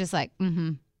 And he's just like,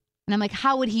 And I'm like,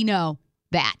 how would he know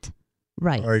that?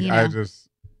 Right. Like, you know? I just,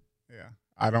 yeah,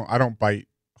 I don't bite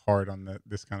hard on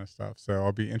this kind of stuff. So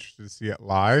I'll be interested to see it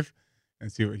live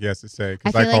and see what he has to say. I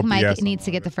 'cause feel like call Mike BS on needs a to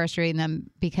lot get of the it. first reading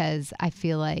them because I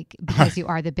feel like you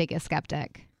are the biggest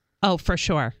skeptic. Oh, for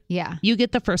sure. Yeah. You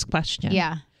get the first question.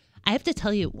 Yeah. I have to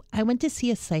tell you, I went to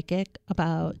see a psychic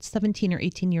about 17 or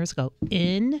 18 years ago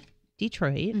in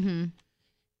Detroit. Mm-hmm.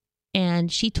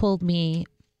 And she told me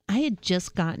I had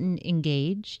just gotten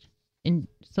engaged. And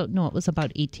so, no, it was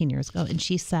about 18 years ago. And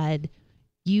she said,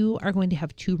 you are going to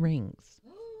have 2 rings.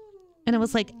 And I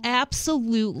was like,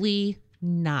 absolutely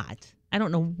not. I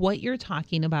don't know what you're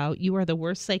talking about. You are the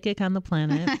worst psychic on the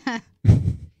planet.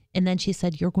 And then she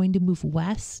said, you're going to move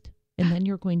west. And then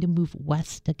you're going to move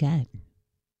west again.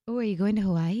 Oh, are you going to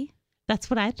Hawaii? That's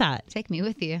what I thought. Take me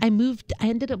with you. I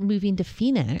ended up moving to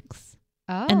Phoenix.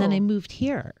 Oh. And then I moved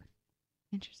here.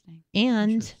 Interesting.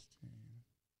 And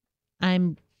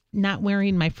I'm not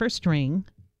wearing my first ring.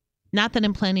 Not that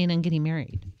I'm planning on getting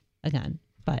married again,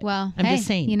 but Well, I'm just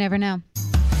saying. You never know.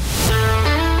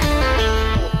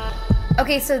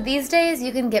 Okay, so these days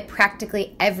you can get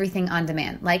practically everything on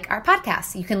demand, like our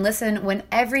podcast. You can listen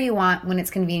whenever you want, when it's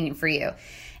convenient for you.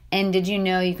 And did you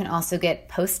know you can also get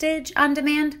postage on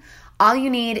demand? All you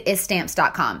need is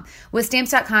Stamps.com. With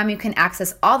Stamps.com, you can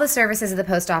access all the services of the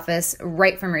post office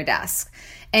right from your desk.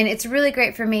 And it's really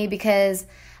great for me because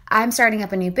I'm starting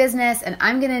up a new business and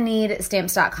I'm going to need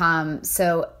Stamps.com.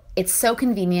 So it's so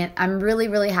convenient. I'm really,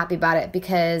 really happy about it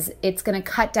because it's going to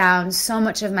cut down so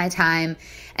much of my time.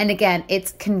 And again,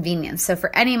 it's convenience. So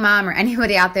for any mom or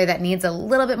anybody out there that needs a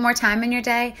little bit more time in your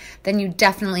day, then you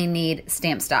definitely need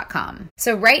Stamps.com.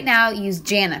 So right now, use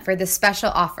Jana for this special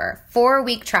offer.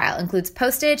 4-week trial includes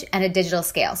postage and a digital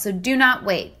scale. So do not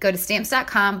wait. Go to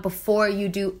Stamps.com before you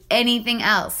do anything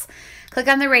else. Click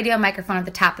on the radio microphone at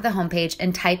the top of the homepage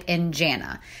and type in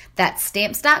Jana. That's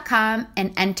Stamps.com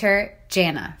and enter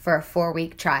Jana for a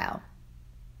 4-week trial.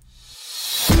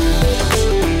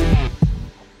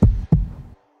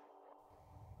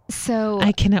 So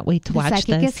I cannot wait to the watch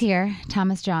psychic this. is here,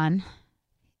 Thomas John.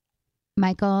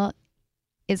 Michael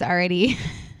is already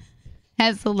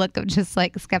has the look of just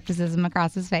like skepticism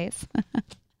across his face.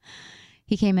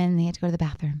 He came in and he had to go to the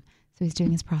bathroom. So he's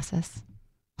doing his process.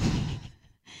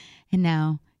 And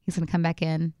now he's going to come back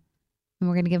in. And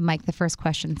we're going to give Mike the first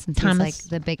question since he's like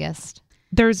the biggest.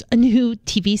 There's a new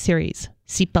TV series,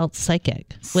 Seatbelt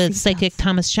Psychic, with psychic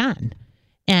Thomas John.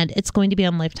 And it's going to be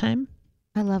on Lifetime.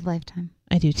 I love Lifetime.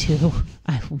 I do too.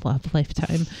 I love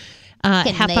Lifetime.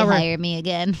 Can half they hour. hire me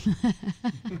again?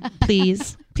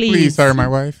 Please. Please hire my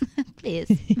wife.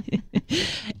 Please.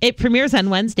 It premieres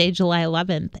on Wednesday, July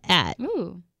 11th at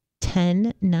Ooh.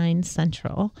 10/9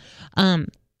 Central. I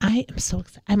am so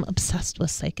excited. I'm obsessed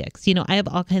with psychics. You know, I have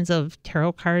all kinds of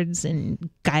tarot cards and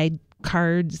guide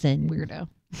cards and Weirdo.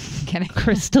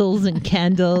 crystals and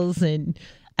candles and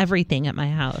everything at my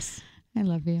house. I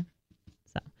love you.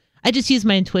 So I just use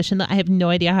my intuition. I have no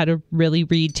idea how to really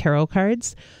read tarot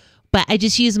cards, but I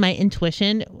just use my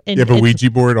intuition. And You have a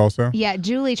Ouija board also? Yeah,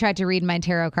 Julie tried to read my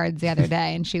tarot cards the other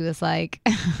day, and she was like...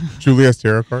 Julie has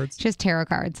tarot cards? She has tarot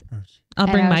cards. I'll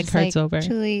bring my just cards like, over.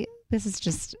 Julie, this is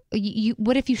just... You.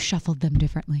 What if you shuffled them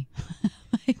differently?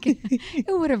 Like, it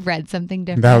would have read something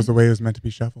different. That was the way it was meant to be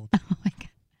shuffled. Oh, my God.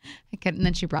 I couldn't. And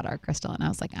then she brought our crystal, and I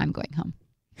was like, I'm going home.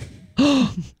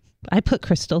 I put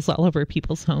crystals all over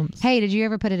people's homes. Hey, did you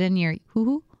ever put it in your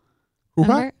hoo-hoo?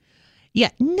 Hoo-ha? Yeah.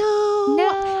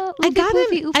 No. I got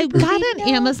an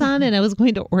Amazon and I was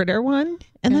going to order one.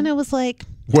 And then I was like,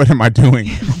 What am I doing?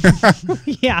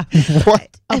 yeah.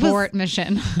 What? Abort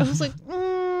mission. I was like,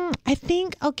 I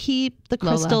think I'll keep the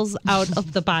Lola. crystals out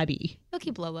of the body. We'll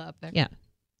keep Lola up there. Yeah.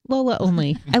 Lola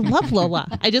only. I love Lola.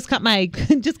 I just got my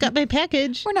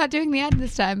package. We're not doing the ad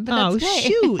this time, but Oh, that's great.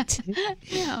 shoot.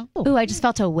 Yeah. Ooh, I just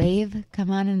felt a wave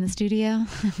come on in the studio.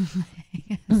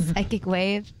 Psychic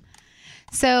wave.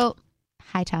 So,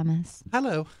 hi, Thomas.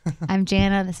 Hello. I'm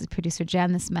Jana. This is producer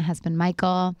Jen. This is my husband,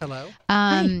 Michael. Hello.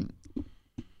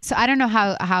 So I don't know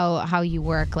how you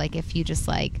work. Like, if you just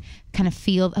like kind of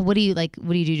feel, what do you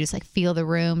do? Just like feel the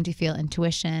room? Do you feel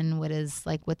intuition?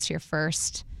 What's your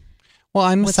first? Well,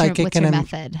 I'm a What's psychic your and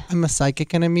method? I'm a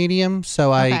psychic and a medium,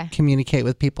 so I communicate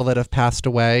with people that have passed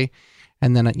away,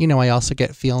 and then I also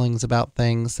get feelings about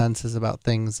things, senses about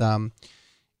things,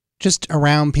 just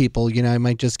around people. I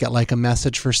might just get like a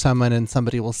message for someone, and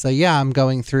somebody will say, "Yeah, I'm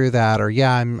going through that," or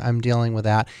 "Yeah, I'm dealing with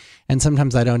that," and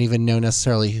sometimes I don't even know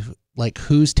necessarily like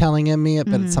who's telling me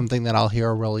it, but it's something that I'll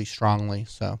hear really strongly.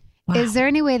 So, Is there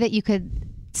any way that you could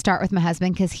start with my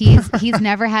husband, because he's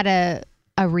never had a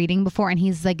reading before, and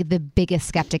he's like the biggest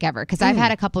skeptic ever, because I've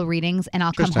had a couple of readings and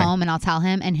I'll come home and I'll tell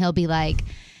him and he'll be like,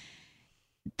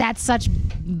 that's such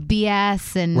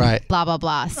BS and blah blah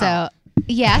blah. So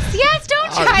yes,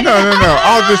 don't try No.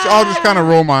 I'll just kind of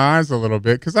roll my eyes a little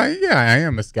bit, because I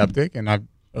am a skeptic and I've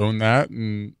owned that,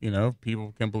 and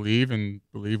people can believe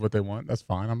what they want. That's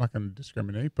fine. I'm not going to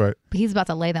discriminate, but he's about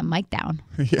to lay the mic down.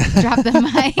 Yeah. Drop the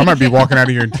mic. I might be walking out of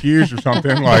here in tears or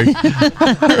something. Like,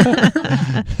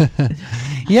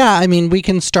 yeah, I mean, we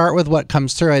can start with what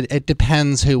comes through. It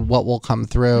depends what will come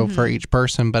through for each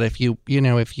person. But if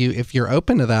if you're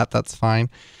open to that, that's fine.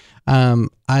 So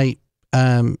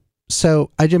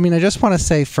I just want to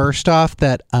say first off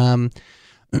that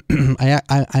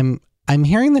I'm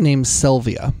hearing the name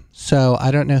Sylvia, so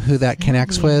I don't know who that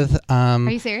connects with. Are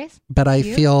you serious? But I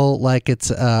feel like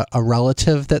it's a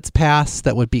relative that's passed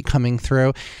that would be coming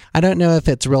through. I don't know if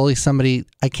it's really somebody.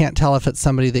 I can't tell if it's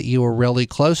somebody that you were really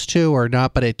close to or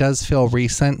not, but it does feel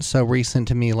recent. So recent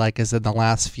to me, like, is in the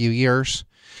last few years.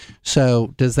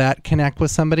 So does that connect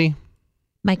with somebody?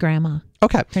 My grandma.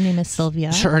 Okay. Her name is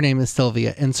Sylvia. Sure, her name is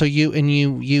Sylvia. And so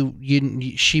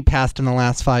she passed in the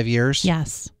last 5 years?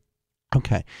 Yes.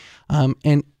 Okay.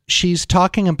 And she's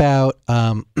talking about,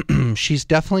 she's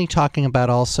definitely talking about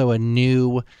also a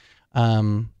new,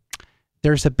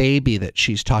 there's a baby that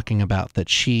she's talking about that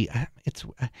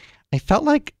I felt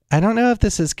like, I don't know if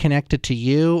this is connected to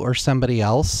you or somebody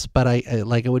else, but I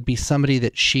like it would be somebody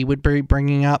that she would be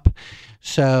bringing up.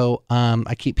 So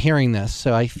I keep hearing this.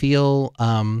 So I feel...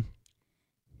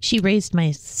 she raised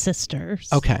my sisters.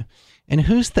 Okay. And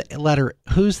who's the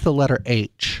letter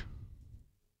H?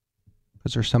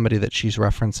 Is there somebody that she's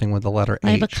referencing with the letter H? I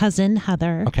have a cousin,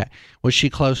 Heather. Okay. Was she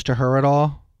close to her at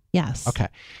all? Yes. Okay.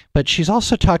 But she's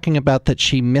also talking about that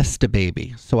she missed a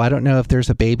baby. So I don't know if there's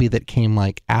a baby that came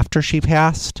like after she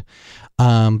passed,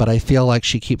 but I feel like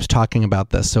she keeps talking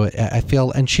about this. So I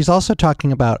feel, and she's also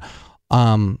talking about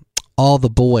all the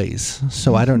boys.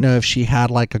 So I don't know if she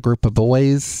had like a group of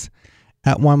boys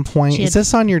at one point. Is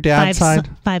this on your dad's side?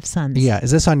 5 sons. Yeah. Is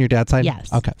this on your dad's side?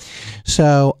 Yes. Okay.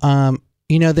 So,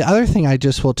 the other thing I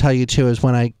just will tell you too is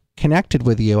when I connected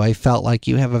with you, I felt like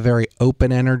you have a very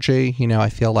open energy. I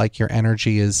feel like your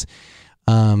energy is,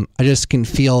 I just can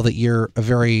feel that you're a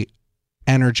very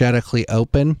energetically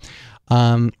open.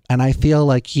 and I feel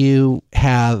like you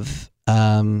have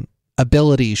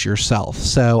abilities yourself.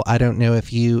 So I don't know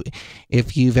if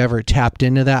you've ever tapped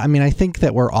into that. I mean, I think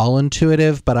that we're all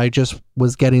intuitive, but I just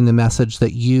was getting the message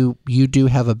that you do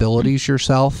have abilities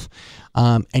yourself,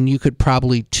 and you could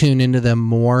probably tune into them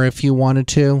more if you wanted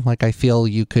to. Like, I feel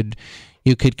you could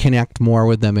connect more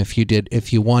with them if you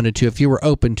wanted to. If you were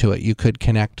open to it, you could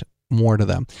connect more to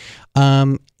them.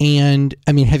 And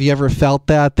I mean, have you ever felt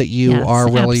that you yes,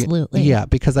 are really, absolutely. yeah,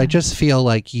 because I just feel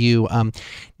like you,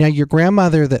 now your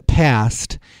grandmother that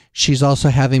passed, she's also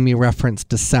having me reference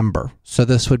December. So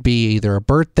this would be either a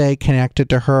birthday connected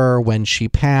to her when she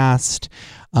passed,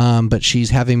 but she's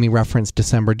having me reference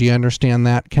December. Do you understand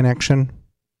that connection?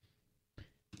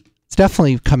 It's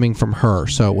definitely coming from her.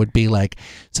 So it would be like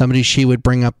somebody she would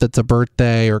bring up that's a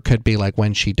birthday, or could be like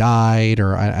when she died,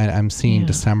 or I'm seeing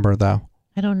December though.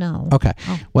 I don't know. Okay.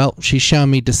 Oh. Well, she's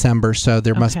showing me December, so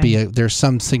there must be there's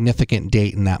some significant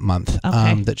date in that month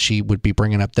that she would be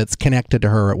bringing up that's connected to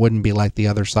her. It wouldn't be like the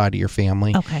other side of your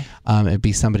family. Okay. It'd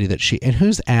be somebody that and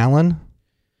who's Alan?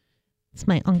 It's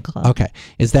my uncle. Okay.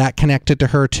 Is that connected to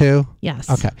her too? Yes.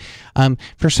 Okay.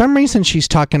 For some reason, she's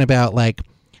talking about like,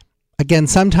 again,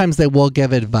 sometimes they will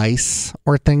give advice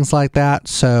or things like that.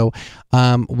 So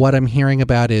what I'm hearing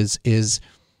about is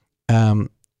what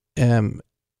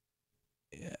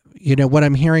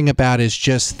I'm hearing about is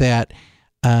just that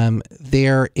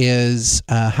there is,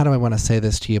 how do I want to say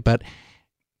this to you? But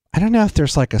I don't know if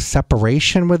there's like a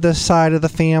separation with this side of the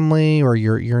family, or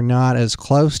you're not as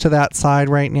close to that side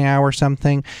right now or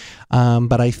something.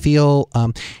 But I feel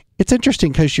it's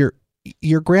interesting because your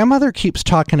grandmother keeps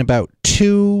talking about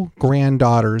two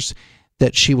granddaughters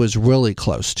that she was really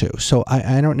close to. So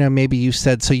I don't know, maybe you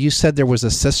said there was a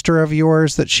sister of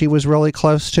yours that she was really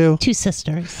close to? 2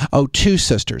 sisters. Oh, 2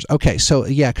 sisters. Okay, so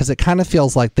yeah, because it kind of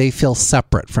feels like they feel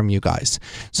separate from you guys.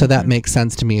 So that makes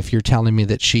sense to me if you're telling me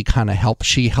that she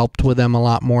helped with them a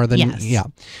lot more than yes. Yeah.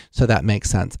 So that makes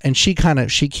sense. And she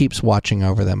keeps watching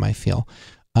over them, I feel.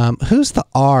 Who's the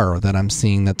R that I'm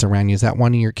seeing that's around you? Is that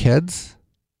one of your kids?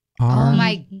 Oh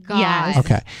my God. Yes.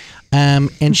 Okay.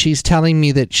 And she's telling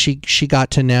me that she got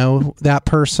to know that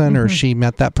person, or she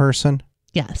met that person?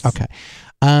 Yes. Okay.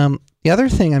 The other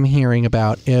thing I'm hearing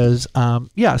about is,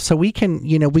 so we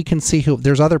can see who,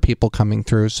 there's other people coming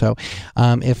through. So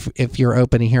if you're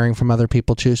open to hearing from other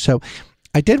people too. So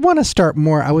I did want to start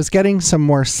more. I was getting some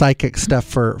more psychic stuff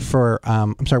for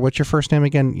I'm sorry, what's your first name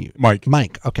again? Mike.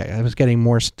 Mike. Okay. I was getting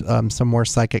more, some more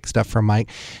psychic stuff from Mike.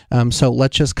 So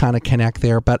let's just kind of connect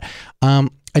there. But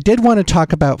I did want to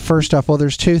talk about, first off, well,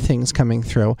 there's 2 things coming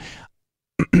through.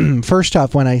 First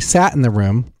off, when I sat in the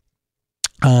room,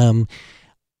 well,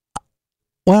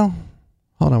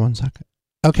 hold on one second.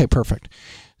 Okay, perfect.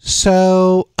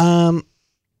 So,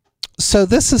 so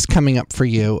this is coming up for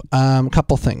you. A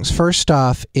couple things. First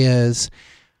off is,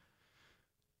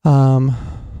 well,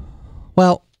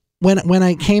 when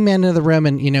I came into the room,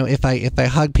 and if I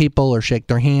hug people or shake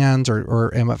their hands,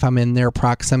 or if I'm in their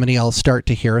proximity, I'll start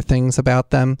to hear things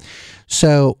about them.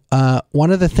 So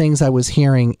one of the things I was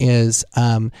hearing is,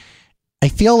 I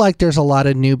feel like there's a lot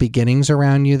of new beginnings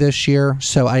around you this year.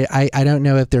 So I don't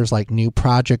know if there's like new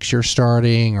projects you're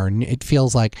starting, or it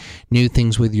feels like new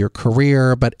things with your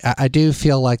career, but I do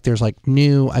feel like there's like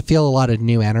I feel a lot of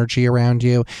new energy around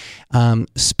you.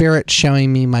 Spirit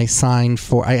showing me my sign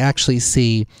for, I actually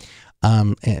see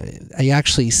the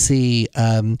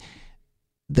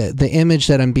image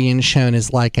that I'm being shown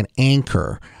is like an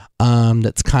anchor.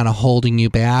 That's kind of holding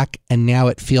you back, and now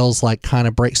it feels like kind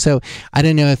of break. So I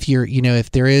don't know if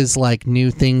if there is like new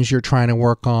things you're trying to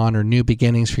work on, or new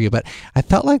beginnings for you, but I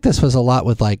felt like this was a lot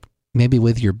with like maybe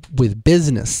with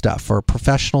business stuff or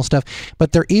professional stuff,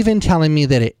 but they're even telling me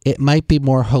that it might be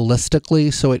more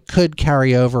holistically, so it could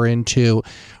carry over into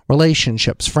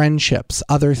relationships, friendships,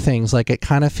 other things. Like, it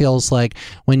kind of feels like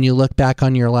when you look back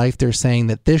on your life, they're saying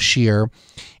that this year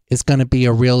is going to be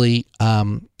a really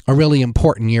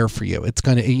important year for you. It's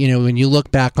going to, when you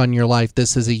look back on your life,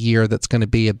 this is a year that's going to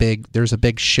be there's a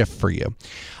big shift for you.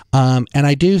 And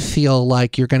I do feel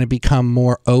like you're going to become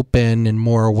more open and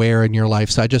more aware in your life.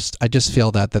 So I just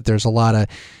feel that there's a lot of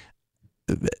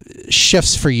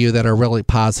shifts for you that are really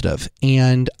positive.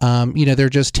 And they're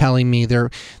just telling me they're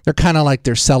kind of like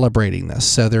they're celebrating this.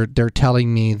 So they're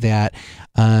telling me that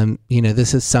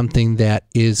this is something that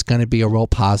is going to be a real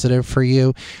positive for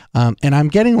you. And I'm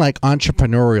getting like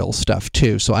entrepreneurial stuff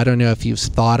too. So I don't know if you've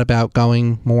thought about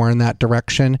going more in that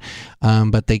direction,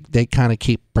 but they kind of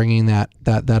keep bringing that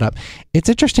up. It's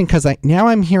interesting because now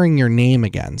I'm hearing your name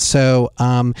again. So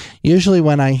usually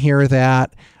when I hear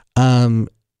that,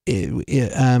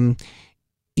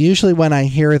 usually when I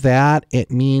hear that,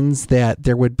 it means that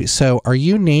there would be. So, are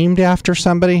you named after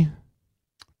somebody?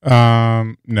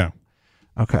 No.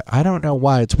 Okay, I don't know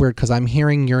why it's weird because I'm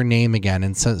hearing your name again,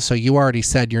 and so you already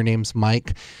said your name's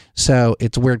Mike, so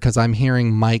it's weird because I'm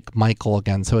hearing Michael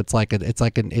again. So it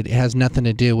has nothing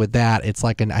to do with that. It's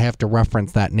like I have to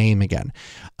reference that name again.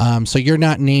 So you're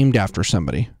not named after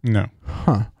somebody. No.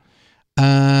 Huh.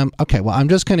 Okay, well, I'm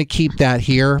just going to keep that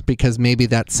here because maybe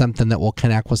that's something that will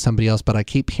connect with somebody else. But I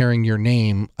keep hearing your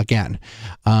name again,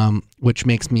 which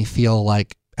makes me feel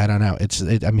like. I don't know.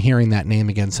 I'm hearing that name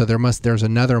again. So there's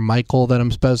another Michael that I'm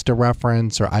supposed to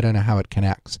reference, or I don't know how it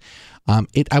connects.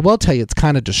 I will tell you, it's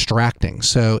kind of distracting.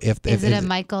 So is it a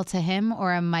Michael to him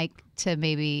or a Mike to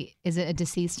maybe? Is it a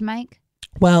deceased Mike?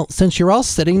 Well, since you're all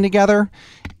sitting together,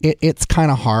 it's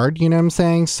kind of hard, you know what I'm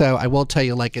saying? So I will tell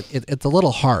you, like, it's a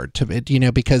little hard to,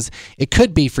 because it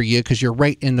could be for you because you're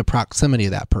right in the proximity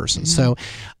of that person. Mm-hmm.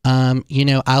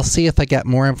 So, I'll see if I get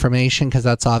more information because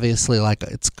that's obviously like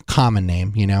it's a common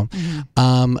name,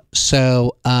 Mm-hmm.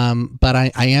 But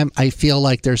I feel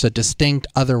like there's a distinct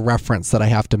other reference that I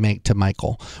have to make to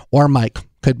Michael or Mike.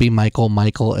 Could be Michael,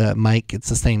 Mike. It's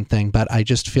the same thing, but I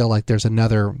just feel like there's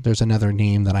another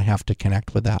name that I have to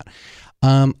connect with that.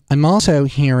 I'm also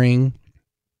hearing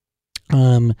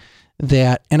that,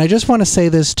 and I just want to say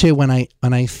this too. When I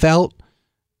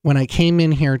came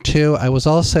in here too, I was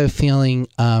also feeling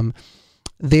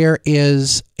there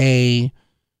is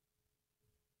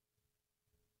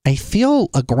I feel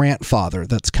a grandfather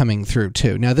that's coming through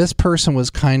too. Now, this person was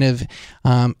kind of,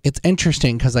 it's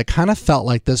interesting because I kind of felt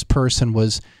like this person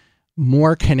was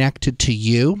more connected to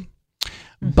you,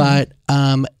 mm-hmm. but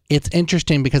it's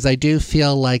interesting because I do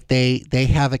feel like they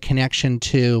have a connection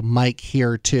to Mike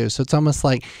here too. So it's almost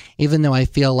like, even though I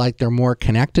feel like they're more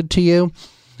connected to you,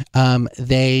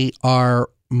 they are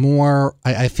more,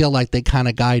 I feel like they kind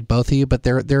of guide both of you, but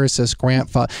there is this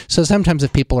grandfather. So sometimes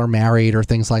if people are married or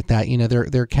things like that,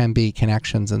 there can be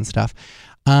connections and stuff.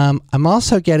 I'm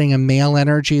also getting a male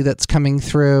energy that's coming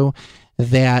through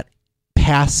that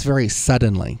passed very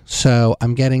suddenly. So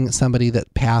I'm getting somebody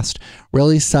that passed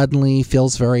really suddenly,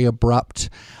 feels very abrupt.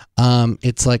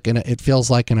 It feels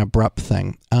like an abrupt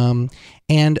thing.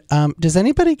 And does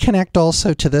anybody connect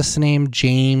also to this name,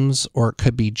 James, or it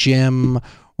could be Jim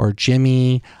or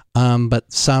Jimmy, but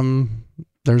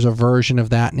there's a version of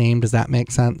that name. Does that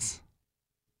make sense?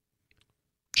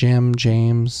 Jim,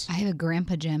 James. I have a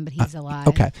grandpa Jim, but he's alive.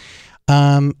 Okay.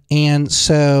 And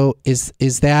so is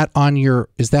that on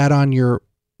your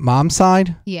mom's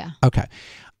side? Yeah. Okay.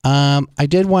 I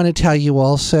did want to tell you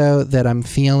also that I'm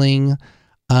feeling,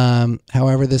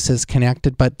 however this is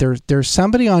connected, but there's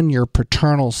somebody on your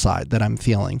paternal side that I'm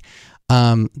feeling.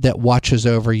 That watches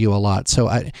over you a lot. So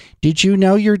did you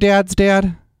know your dad's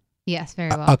dad? Yes, very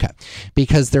well. Okay.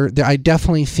 Because I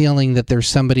definitely feeling that there's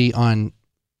somebody on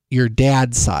your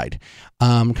dad's side,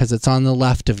 because it's on the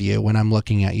left of you when I'm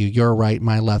looking at you. Your right,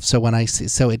 my left. So when I see,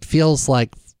 so it feels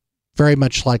like very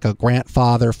much like a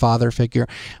grandfather, father figure,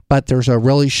 but there's a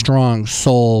really strong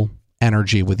soul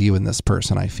energy with you and this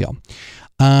person, I feel.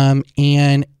 And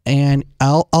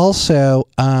I'll also,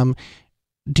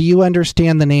 do you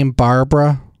understand the name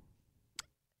Barbara?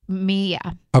 Me,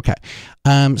 yeah. Okay.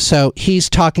 So he's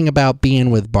talking about being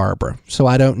with Barbara. So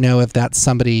I don't know if that's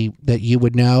somebody that you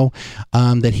would know,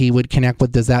 that he would connect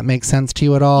with. Does that make sense to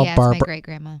you at all? Yeah, Barbara, it's my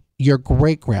great-grandma. Your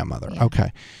great-grandmother. Yeah.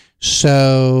 Okay.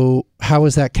 So how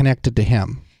is that connected to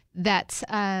him? That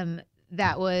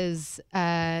was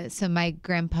so my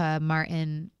grandpa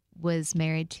Martin was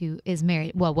married to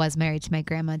my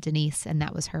grandma Denise, and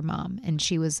that was her mom, and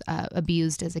she was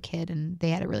abused as a kid, and they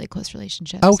had a really close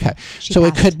relationship. Okay, so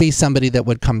it could be somebody that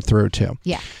would come through too.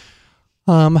 Yeah.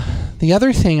 The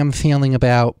other thing I'm feeling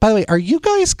about, by the way, are you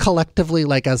guys collectively,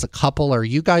 like as a couple, are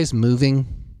you guys moving?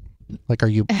 Like, are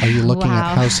you looking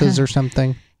at houses or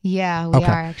something? Yeah, we are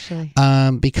actually.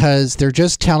 Because they're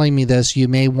just telling me this. You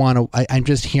may want to. I'm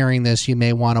just hearing this. You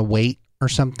may want to wait or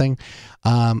something.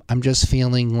 I'm just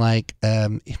feeling like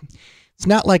it's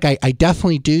not like I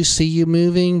definitely do see you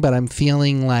moving, but I'm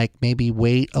feeling like maybe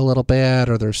wait a little bit,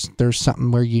 or there's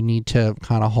something where you need to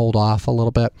kind of hold off a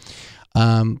little bit.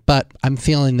 But I'm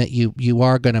feeling that you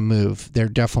are going to move. They're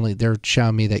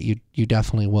showing me that you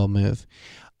definitely will move.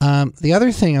 The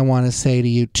other thing I want to say to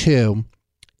you too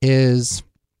is,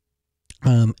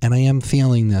 and I am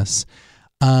feeling this,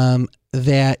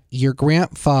 that your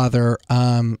grandfather,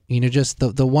 just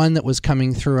the one that was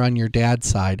coming through on your dad's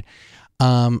side,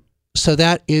 so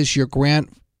that is your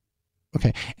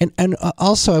okay. And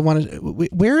also I wanted,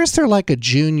 where is there like a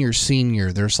junior,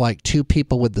 senior? There's like two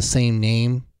people with the same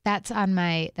name. That's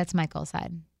Michael's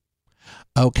side.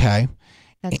 Okay.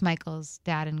 That's Michael's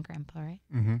dad and grandpa, right?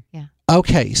 Mm-hmm. Yeah.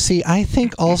 Okay. See, I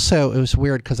think also it was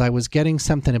weird because I was getting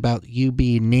something about you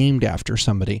being named after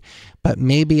somebody, but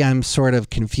maybe I'm sort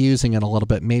of confusing it a little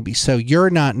bit. Maybe so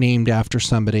you're not named after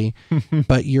somebody,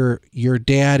 but your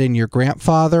dad and your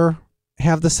grandfather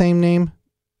have the same name.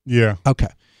 Yeah. Okay.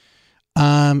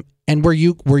 And were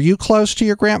you close to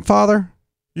your grandfather?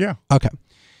 Yeah. Okay.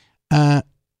 I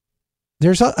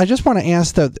just want to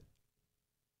ask though.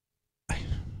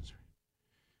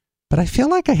 But I feel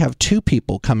like I have two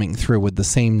people coming through with the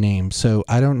same name, so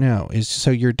I don't know.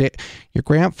 Your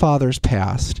grandfather's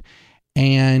passed,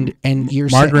 and you're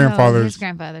my saying, grandfather's his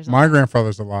grandfather's my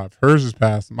grandfather's alive. Hers is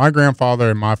passed. My grandfather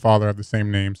and my father have the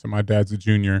same name, so my dad's a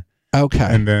junior. Okay.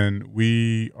 And then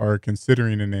we are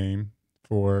considering a name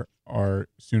for our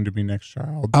soon-to-be next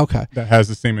child. Okay. That has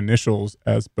the same initials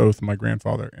as both my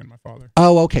grandfather and my father.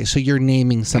 Oh, okay. So you're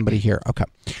naming somebody here. Okay.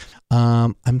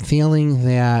 I'm feeling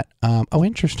that.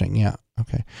 Interesting. Yeah.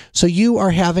 Okay. So you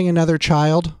are having another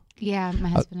child? Yeah, my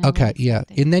husband. Okay. Yeah.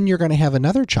 And then you're going to have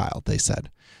another child, they said.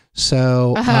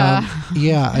 So,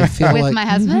 yeah, I feel with like my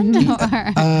husband.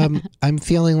 Or? I'm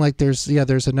feeling like there's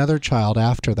another child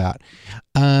after that.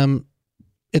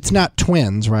 It's not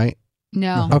twins, right?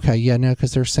 No. Okay. Yeah. No,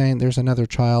 because they're saying there's another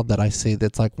child that I see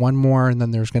that's like one more, and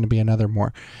then there's going to be another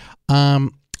more.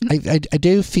 I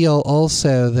do feel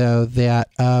also though that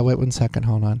wait 1 second,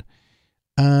 hold on.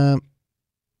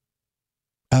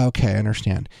 Okay, I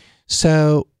understand.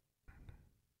 So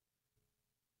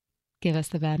Give us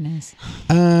the bad news.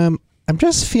 I'm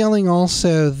just feeling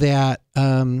also that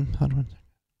hold on.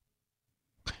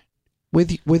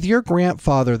 With your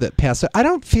grandfather that passed, I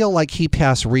don't feel like he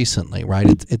passed recently,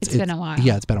 right? It's been a while.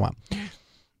 Yeah, it's been a while.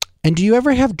 And do you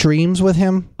ever have dreams with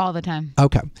him? All the time.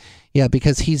 Okay. Yeah,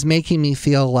 because he's making me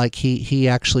feel like he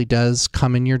actually does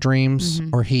come in your dreams,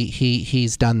 or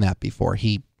he's done that before.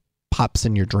 He pops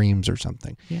in your dreams or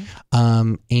something. Yeah.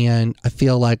 And I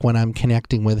feel like when I'm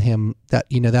connecting with him, that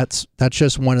that's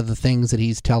just one of the things that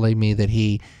he's telling me that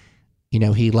he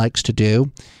likes to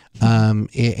do. And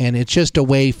it's just a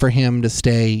way for him to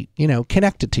stay,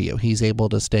 connected to you. He's able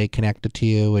to stay connected to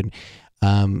you and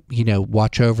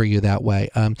watch over you that way.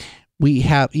 We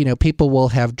have, people will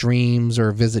have dreams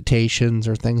or visitations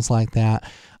or things like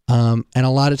that. And a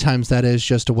lot of times that is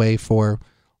just a way for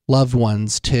loved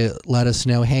ones to let us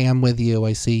know, hey, I'm with you.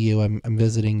 I see you. I'm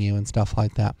visiting you and stuff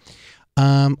like that.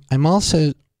 I'm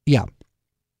also, yeah.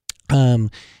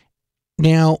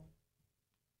 Now,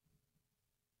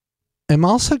 I'm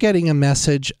also getting a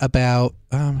message about,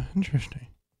 interesting.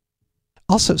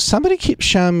 Also, somebody keeps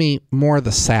showing me more of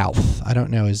the South. I don't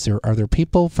know. Are there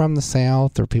people from the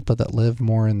South or people that live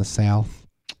more in the South?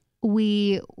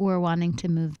 We were wanting to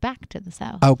move back to the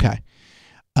South. Okay.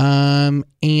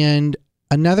 And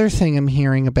another thing I'm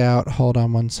hearing about, hold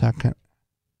on 1 second.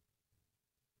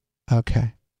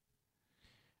 Okay.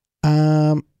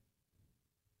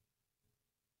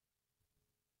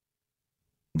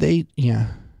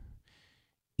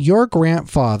 Your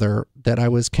grandfather that I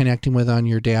was connecting with on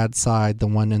your dad's side, the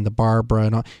one in the Barbara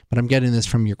and all, but I'm getting this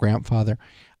from your grandfather.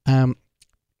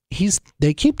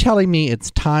 They keep telling me it's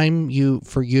time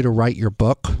for you to write your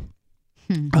book.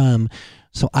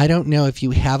 So I don't know if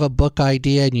you have a book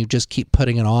idea and you just keep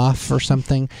putting it off or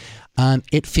something.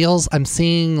 It feels, I'm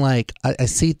seeing like, I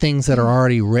see things that are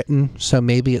already written. So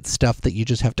maybe it's stuff that you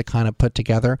just have to kind of put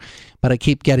together, but I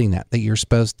keep getting that there's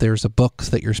a book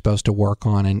that you're supposed to work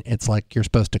on and it's like, you're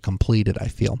supposed to complete it, I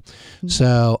feel.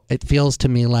 So it feels to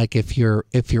me like if you're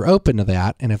open to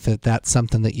that, and if that's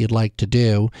something that you'd like to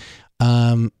do,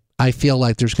 I feel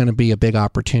like there's going to be a big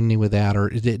opportunity with that, or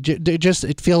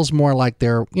it feels more like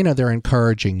they're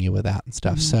encouraging you with that and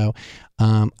stuff. So,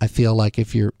 I feel like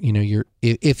if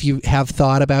if you have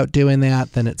thought about doing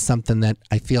that, then it's something that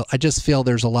I just feel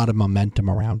there's a lot of momentum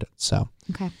around it. So,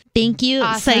 okay. Thank you,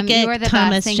 Awesome. Psychic You are the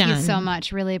Thomas best. Thank John. you so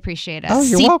much. Really appreciate it. Oh,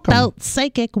 you're welcome. Seatbelt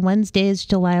Psychic, Wednesdays,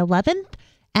 July 11th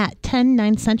at 10,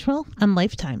 9 Central on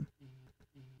Lifetime.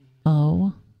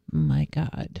 Oh my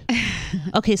God.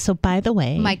 Okay, so by the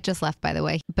way, Mike just left, by the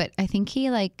way, but I think he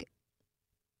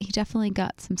definitely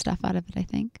got some stuff out of it. I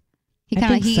think he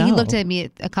he looked at me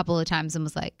a couple of times and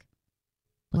was like,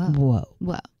 "Whoa."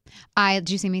 Did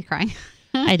you see me crying?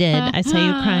 I did. I saw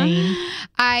you crying.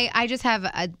 I just have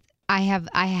I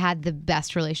had the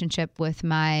best relationship with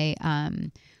my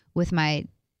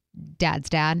dad's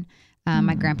dad,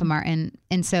 my grandpa Martin,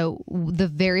 and so the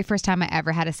very first time I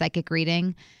ever had a psychic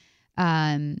reading,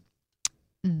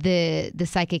 the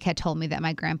psychic had told me that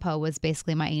my grandpa was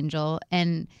basically my angel.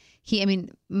 And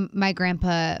my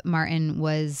grandpa Martin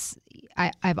was,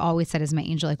 I've always said is my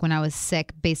angel. Like when I was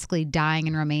sick, basically dying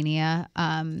in Romania.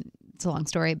 It's a long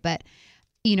story, but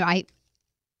I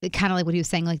kind of like what he was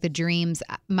saying, like the dreams.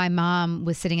 My mom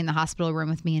was sitting in the hospital room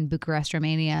with me in Bucharest,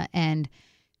 Romania. And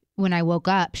when I woke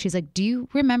up, she's like, do you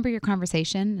remember your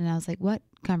conversation? And I was like, what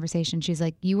conversation? She's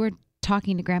like, you were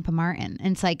talking to Grandpa Martin.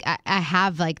 And it's like, I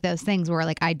have like those things where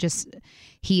like,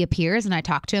 he appears and I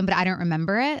talk to him, but I don't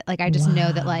remember it. Like, I just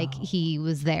know that like he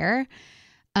was there.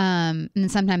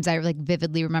 And sometimes I like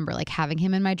vividly remember like having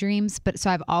him in my dreams. But so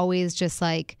I've always just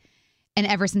like, and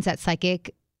ever since that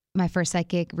my first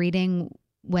psychic reading,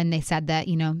 when they said that,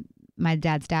 my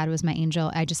dad's dad was my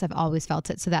angel, I've always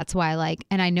felt it. So that's why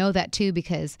and I know that too,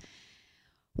 because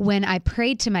when I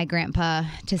prayed to my grandpa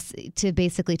to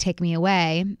basically take me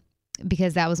away,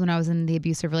 because that was when I was in the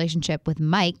abusive relationship with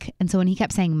Mike. And so when he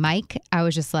kept saying Mike, I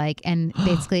was just like, and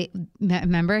basically,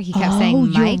 remember, he kept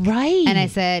saying Mike. You're right. And I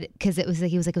said, because it was like,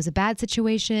 he was like, it was a bad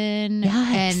situation.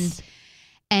 Yes.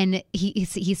 And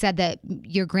he said that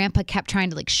your grandpa kept trying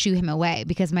to like shoo him away,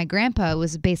 because my grandpa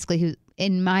was basically who,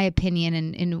 in my opinion,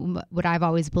 and in what I've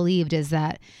always believed is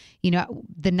that,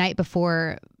 the night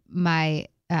before my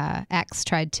ex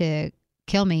tried to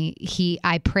kill me,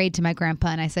 I prayed to my grandpa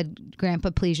and I said,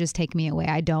 Grandpa, please just take me away.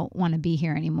 I don't want to be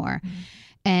here anymore. Mm-hmm.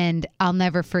 And I'll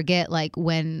never forget, like,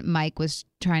 when Mike was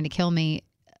trying to kill me,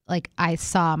 like, I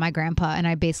saw my grandpa and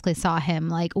I basically saw him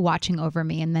like watching over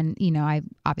me. And then, I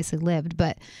obviously lived,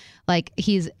 but like,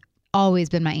 he's always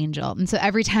been my angel. And so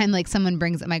every time like someone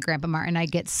brings up my Grandpa Martin, I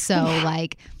get so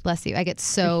like, bless you, I get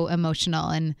so emotional.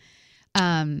 And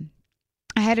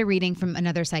I had a reading from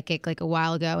another psychic like a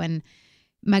while ago, and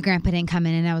my grandpa didn't come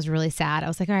in, and I was really sad. I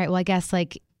was like, all right, well, I guess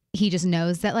like he just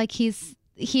knows that like he's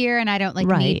here, and I don't like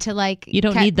need to like, you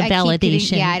don't need the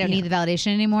validation. I don't need the validation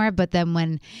anymore. But then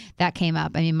when that came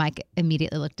up, I mean, Mike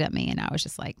immediately looked at me and I was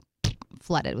just like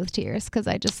flooded with tears, because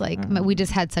I just like, we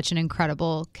just had such an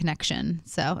incredible connection.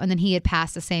 So, and then he had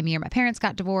passed the same year my parents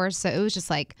got divorced. So it was just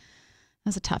like, it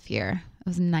was a tough year. It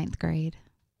was 9th grade.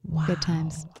 Wow. Good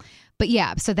times. But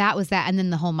yeah, so that was that. And then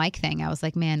the whole Mike thing, I was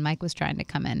like, man, Mike was trying to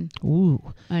come in.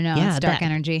 Ooh. I know, it's dark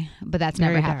energy, but that's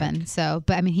never happened. Dark. So,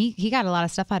 but I mean, he got a lot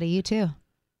of stuff out of you too.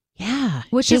 Yeah.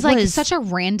 Which is like such a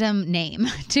random name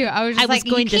too. I was just like,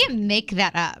 you can't make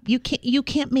that up. You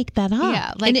can't make that up.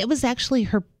 Yeah. Like, and it was actually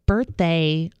her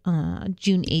birthday,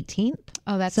 June 18th.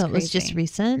 Oh, that's so crazy. It was just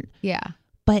recent. Yeah.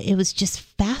 But it was just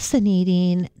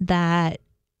fascinating that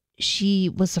she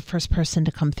was the first person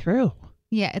to come through.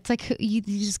 Yeah, it's like you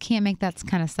just can't make that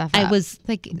kind of stuff up. I was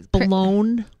like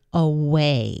blown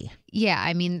away. Yeah,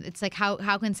 I mean, it's like how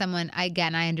can someone,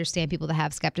 again, I understand people that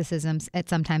have skepticisms,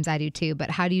 sometimes I do too,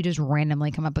 but how do you just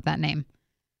randomly come up with that name?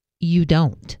 You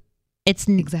don't. It's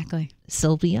exactly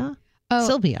Sylvia. Oh,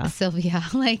 Sylvia.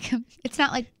 Like, it's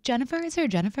not like Jennifer. Is there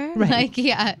Jennifer? Right. Like,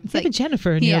 yeah. It's like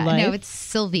Jennifer in your life. No, it's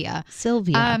Sylvia.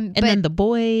 And then the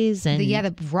boys and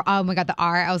oh my God, the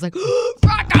R. I was like,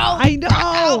 Rocco! I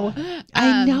know.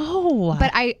 I know.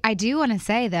 But I do want to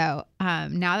say though,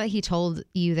 now that he told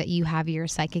you that you have your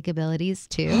psychic abilities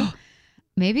too,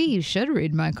 maybe you should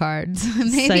read my cards.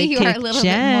 Maybe psychic you are a little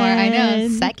bit more. I know.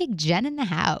 Psychic Jen in the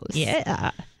house.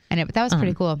 Yeah. I know, but that was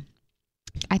pretty cool.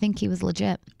 I think he was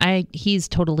legit. He's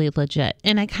totally legit.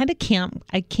 And I can't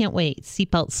wait.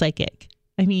 Seatbelt Psychic.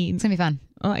 I mean, it's going to be fun.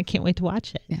 Oh, I can't wait to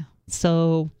watch it. Yeah.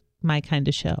 So my kind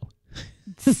of show.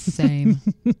 Same.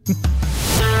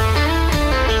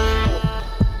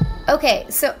 Okay,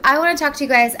 so I want to talk to you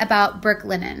guys about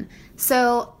Brooklinen.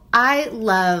 So I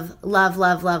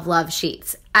love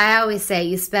sheets. I always say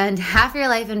you spend half your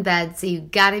life in bed, so you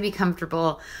got to be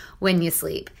comfortable when you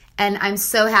sleep. And I'm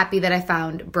so happy that I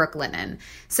found Brooklinen.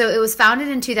 So it was founded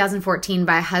in 2014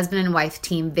 by a husband and wife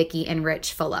team, Vicky and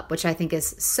Rich Fulop, which I think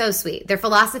is so sweet. Their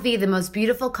philosophy, the most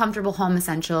beautiful, comfortable home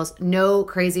essentials, no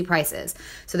crazy prices.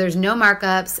 So there's no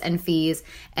markups and fees,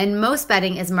 and most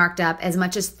bedding is marked up as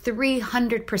much as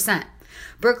 300%.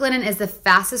 Brooklinen is the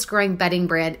fastest growing bedding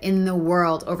brand in the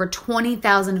world, over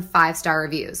 20,000 5-star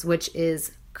reviews, which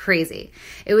is crazy.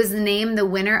 It was named the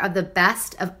winner of the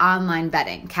Best of Online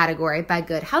Bedding category by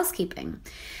Good Housekeeping.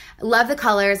 Love the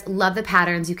colors, love the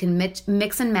patterns. You can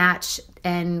mix and match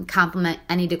and complement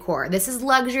any decor. This is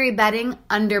luxury bedding,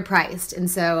 underpriced, and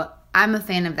so I'm a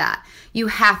fan of that. You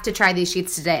have to try these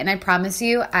sheets today, and I promise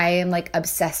you, I am like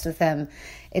obsessed with them.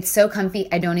 It's so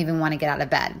comfy, I don't even want to get out of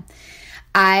bed.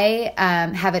 I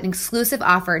have an exclusive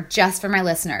offer just for my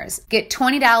listeners. Get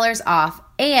 $20 off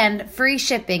and free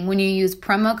shipping when you use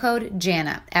promo code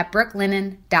JANA at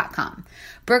brooklinen.com.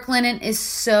 Brooklinen is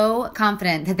so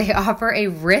confident that they offer a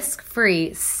risk-free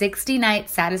 60-night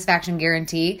satisfaction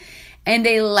guarantee and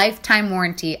a lifetime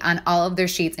warranty on all of their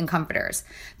sheets and comforters.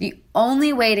 The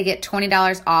only way to get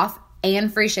 $20 off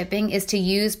and free shipping is to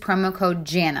use promo code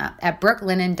JANA at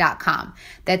brooklinen.com.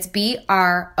 That's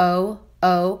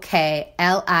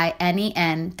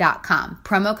BROOKLINEN.com.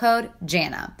 Promo code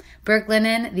JANA.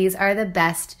 Brooklinen, these are the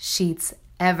best sheets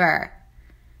ever.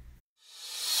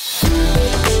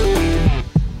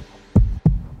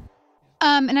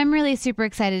 And I'm really super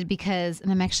excited because,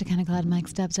 and I'm actually kind of glad Mike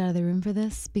stepped out of the room for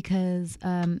this because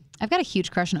I've got a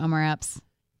huge crush on Omar Epps.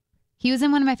 He was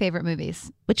in one of my favorite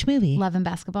movies. Which movie? Love and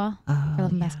Basketball. Oh,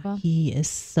 Love and yeah. Basketball. He is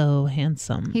so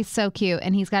handsome. He's so cute,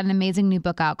 and he's got an amazing new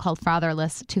book out called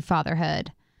Fatherless to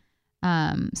Fatherhood.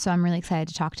 So I'm really excited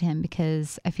to talk to him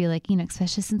because I feel like,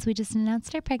 especially since we just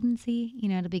announced our pregnancy,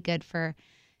 it'll be good for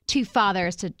two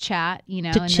fathers to chat, to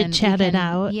and chit-chat it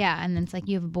out. Yeah, and then it's like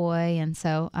you have a boy, and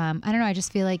so I don't know. I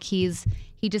just feel like he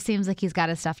just seems like he's got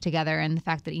his stuff together, and the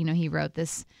fact that he wrote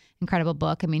this incredible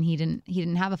book. I mean, he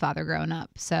didn't have a father growing up,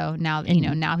 so now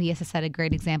now he has to set a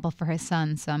great example for his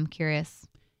son. So I'm curious.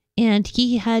 And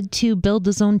he had to build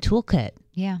his own toolkit.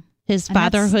 Yeah. His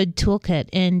fatherhood toolkit.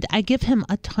 And I give him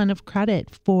a ton of credit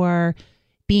for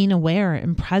being aware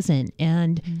and present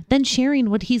and then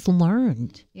sharing what he's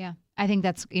learned. Yeah. I think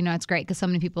that's, it's great because so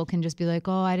many people can just be like,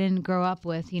 oh, I didn't grow up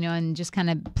with, and just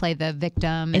kind of play the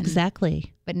victim.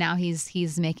 Exactly. But now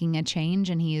he's making a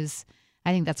change and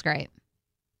I think that's great.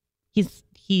 He's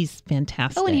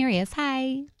fantastic. Oh, and here he is.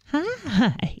 Hi.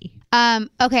 Hi.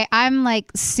 Okay, I'm like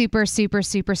super, super,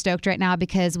 super stoked right now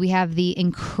because we have the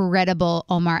incredible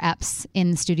Omar Epps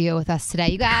in the studio with us today.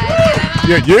 You guys.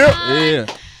 Yeah.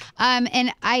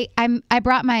 And I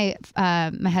brought my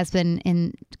my husband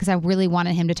in because I really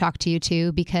wanted him to talk to you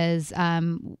too because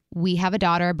we have a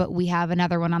daughter, but we have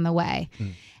another one on the way.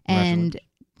 And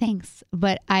thanks.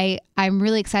 But I'm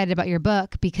really excited about your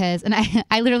book because, and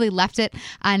I literally left it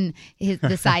on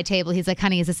the side table. He's like,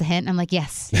 honey, is this a hint? I'm like,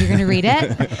 yes, you're going to read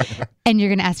it and you're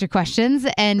going to ask your questions.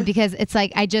 And because it's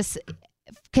like, because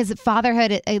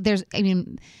fatherhood,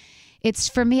 it's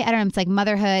for me, I don't know, it's like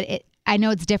motherhood. I know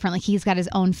it's different. Like he's got his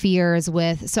own fears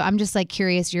so I'm just like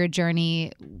curious your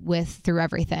journey through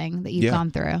everything that you've gone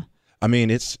through. I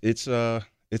mean, it's a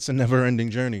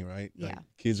never-ending journey, right? Yeah. Like,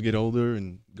 kids get older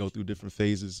and go through different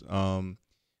phases.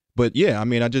 But yeah, I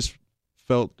mean, I just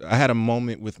felt I had a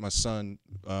moment with my son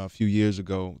a few years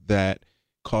ago that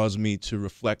caused me to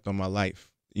reflect on my life,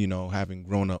 having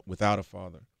grown up without a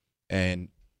father. And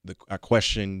I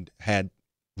questioned, had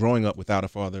growing up without a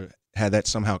father, had that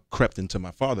somehow crept into my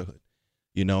fatherhood,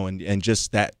 and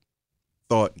just that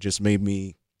thought just made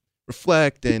me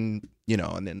reflect and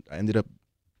then I ended up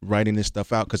writing this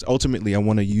stuff out because ultimately I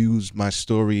want to use my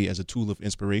story as a tool of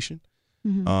inspiration.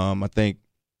 I think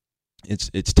it's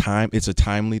a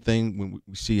timely thing when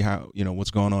we see how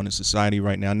what's going on in society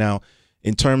right now. Now,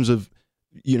 in terms of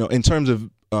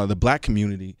the Black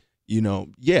community,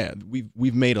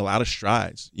 we've made a lot of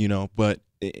strides, but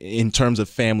in terms of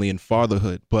family and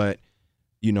fatherhood, but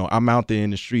I'm out there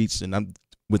in the streets and I'm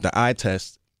with the eye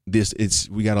test.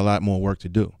 We got a lot more work to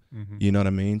do. You know what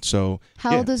I mean? So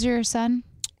how old is your son?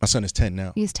 My son is 10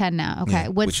 now. He's 10 now. Okay. Yeah,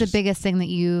 what's the biggest thing that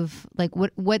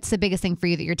what's the biggest thing for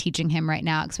you that you're teaching him right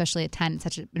now, especially at 10,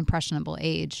 such an impressionable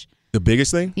age? The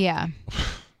biggest thing? Yeah.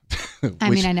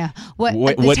 I mean, I know.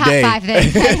 What top day? 5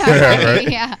 things? Right?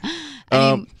 Yeah.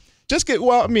 I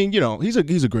mean, he's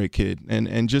a great kid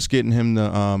and just getting him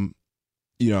to,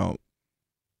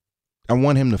 I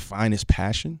want him to find his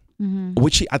passion,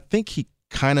 which I think he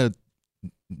kind of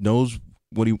knows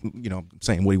what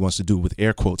saying what he wants to do with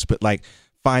air quotes, but like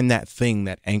find that thing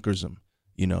that anchors him,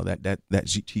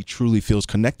 that he truly feels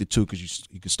connected to, because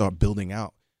you can start building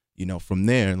out, from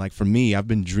there. And like for me, I've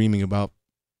been dreaming about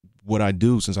what I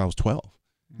do since I was 12.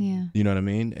 Yeah. You know what I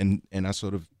mean? And I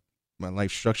sort of, my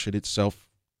life structured itself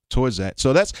towards that.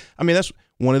 So that's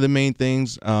one of the main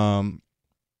things. And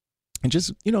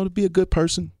just, to be a good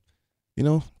person.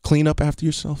 Clean up after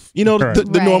yourself. The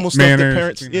normal stuff Manners, that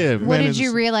parents. Yeah. What did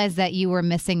you realize that you were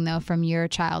missing though from your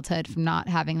childhood, from not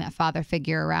having that father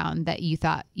figure around, that you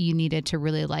thought you needed to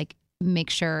really like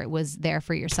make sure it was there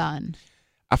for your son?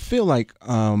 I feel like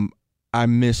I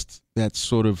missed that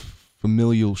sort of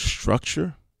familial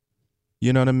structure.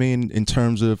 You know what I mean? In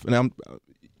terms of, and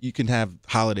you can have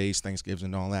holidays, Thanksgiving,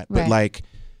 and all that, but like,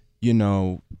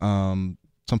 some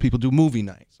people do movie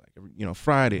nights, like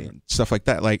Friday and stuff like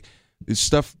that. Like, it's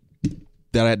stuff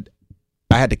that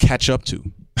I had to catch up to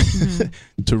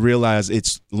to realize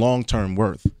its long-term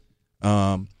worth.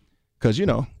 Because,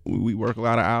 we work a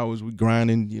lot of hours, we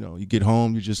grind, and, you get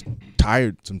home, you're just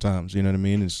tired sometimes, you know what I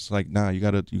mean? It's like, nah, you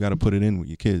gotta put it in with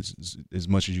your kids as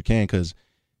much as you can, because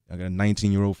I got a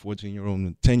 19-year-old, 14-year-old,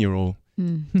 and a 10-year-old.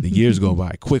 The years go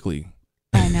by quickly.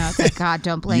 I know. It's like, God,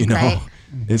 don't blink, right?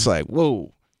 It's like,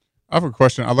 whoa. I have a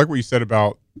question. I like what you said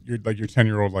about your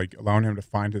 10-year-old, like allowing him to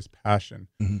find his passion.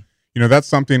 Mm-hmm. You know, that's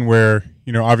something where,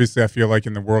 you know, obviously I feel like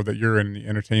in the world that you're in, the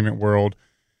entertainment world,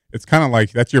 it's kind of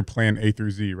like that's your plan A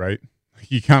through Z, right?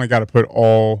 You kind of got to put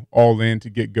all in to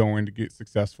get going, to get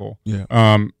successful. Yeah.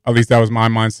 At least that was my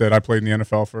mindset. I played in the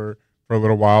NFL for a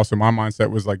little while, so my mindset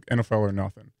was like NFL or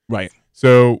nothing. Right.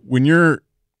 So when you're,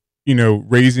 you know,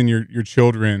 raising your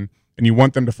children and you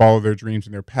want them to follow their dreams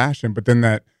and their passion, but then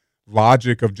that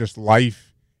logic of just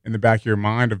life in the back of your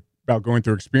mind about going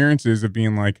through experiences of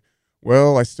being like,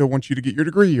 well, I still want you to get your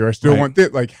degree, or I still want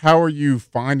this. Like, how are you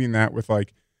finding that with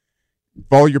like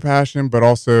follow your passion, but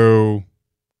also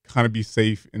kind of be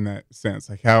safe in that sense?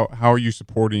 Like, how are you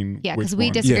supporting? Yeah, because we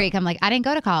disagree. I'm like, I didn't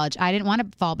go to college. I didn't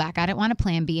want to fall back. I didn't want a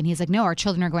plan B. And he's like, no, our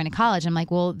children are going to college. I'm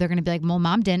like, well, they're going to be like, well,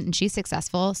 mom didn't, and she's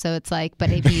successal. So it's like, but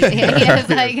if you, it's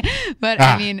like, but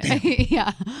I mean,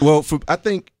 yeah. Well, I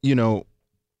think, you know,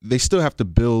 they still have to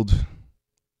build.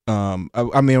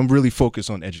 I mean, I'm really focused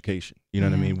on education. You know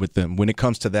what I mean with them. When it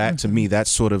comes to that, to me, that's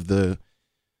sort of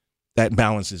that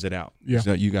balances it out. Yeah.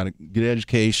 So you got to get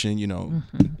education, you know,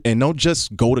 and don't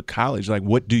just go to college. Like,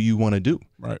 what do you want to do?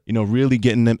 Right. You know, really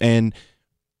getting them. And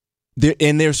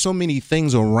there's so many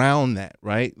things around that,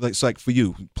 right? Like, it's like for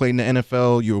you, playing the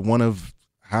NFL, you're one of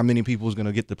how many people is going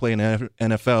to get to play in the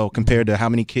NFL compared to how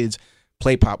many kids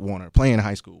play Pop Warner, play in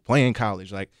high school, play in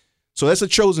college. Like, so that's a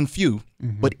chosen few.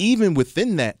 But even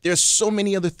within that, there's so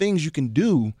many other things you can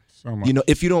do. So much. You know,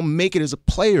 if you don't make it as a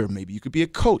player, maybe you could be a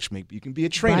coach, maybe you can be a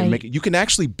trainer. Right. You can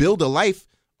actually build a life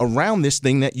around this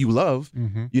thing that you love.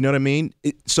 You know what I mean?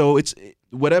 So it's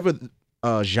whatever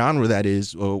genre that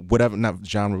is, or whatever, not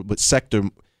genre, but sector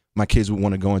my kids would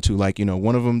want to go into. Like, you know,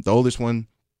 one of them, the oldest one,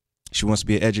 she wants to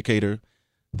be an educator.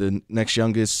 The next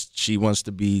youngest, she wants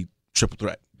to be triple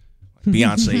threat.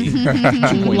 Beyonce.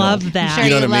 2.0. Love that. Sure, You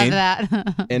know you what I love mean?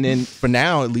 that. And then for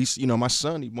now, at least, you know, my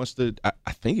son, he wants to,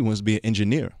 I think he wants to be an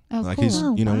engineer. Oh, like cool. he's,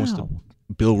 Oh, you know, wants to wow.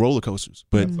 build roller coasters.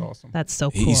 But That's awesome. That's so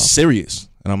cool. he's serious.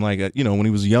 And I'm like, you know, when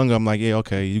he was younger, I'm like, yeah,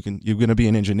 okay, you're going to be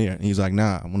an engineer. And he's like,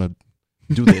 nah, I want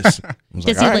to do this. I was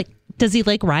Does like, he all right. does he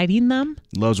like riding them?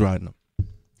 Loves riding them.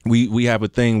 We have a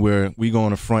thing where we go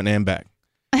on the front and back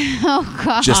Oh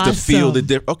God. just to feel Awesome. the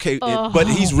difference. Okay, but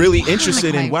he's really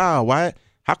interested in, Okay. wow,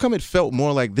 how come it felt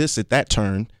more like this at that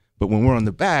turn, but when we're on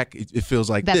the back, it feels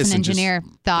like That's this. an and just- engineer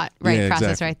thought Yeah,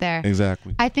 process exactly. right there.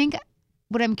 Exactly. I think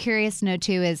what I'm curious to know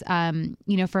too is,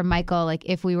 you know, for Michael, like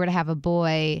if we were to have a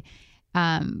boy, you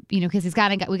know, because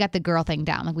we got the girl thing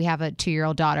down. Like we have a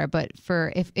 2-year-old daughter, but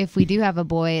for if we do have a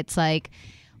boy, it's like,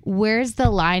 where's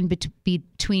the line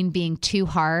between being too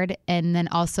hard and then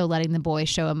also letting the boy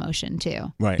show emotion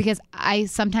too? Right. Because I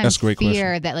sometimes That's a great fear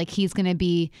question. that like he's going to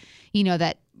be, you know,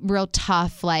 that real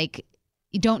tough, like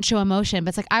you don't show emotion, but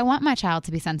it's like, I want my child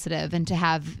to be sensitive and to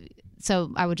have,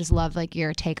 so I would just love like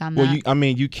your take on that. Well,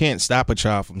 you can't stop a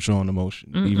child from showing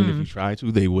emotion. Even if you try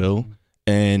to, they will.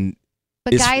 And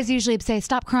But it's- guys usually say,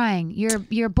 "Stop crying.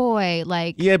 You're a boy."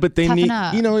 Like, yeah, but they toughen need,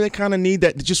 up. you know, they kind of need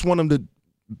that. They just want them to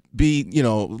be, you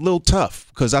know, a little tough.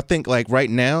 Because I think like right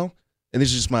now, and this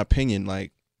is just my opinion,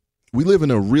 like we live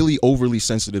in a really overly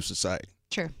sensitive society.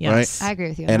 True. Yes. I agree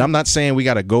with you. And I'm not saying we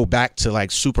got to go back to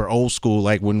like super old school,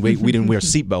 like when we didn't wear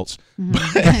seatbelts.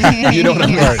 You know what I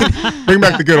mean? Right. Bring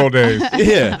back the good old days.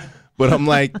 Yeah. But I'm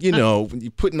like, you know, when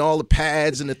you're putting all the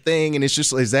pads and the thing, and it's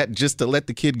just, is that just to let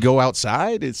the kid go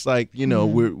outside? It's like, you know,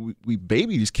 we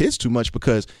baby these kids too much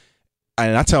because,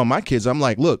 and I tell my kids, I'm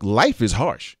like, look, life is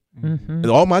harsh.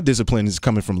 All my discipline is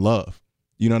coming from love.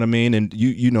 You know what I mean? And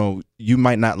you know, you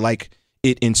might not like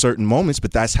it in certain moments,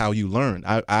 but that's how you learn.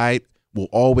 I will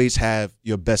always have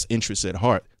your best interests at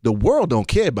heart. The world don't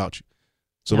care about you.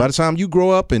 So by the time you grow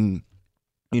up and,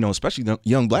 you know, especially the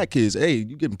young black kids, hey,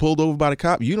 you getting pulled over by the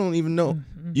cop, you don't even know.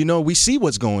 You know, we see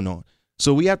what's going on.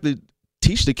 So we have to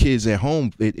teach the kids at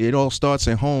home. It all starts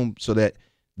at home so that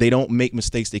they don't make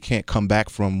mistakes they can't come back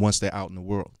from once they're out in the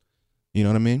world. You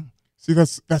know what I mean? See,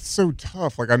 that's so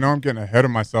tough. Like I know I'm getting ahead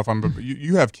of myself. But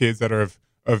you have kids that are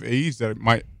of age that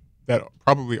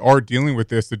probably are dealing with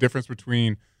this. The difference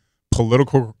between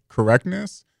political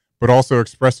correctness, but also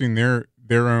expressing their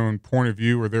own point of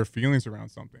view or their feelings around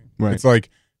something. Right. It's like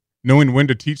knowing when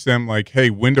to teach them, like, hey,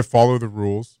 when to follow the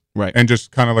rules, Right. and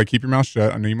just kind of like keep your mouth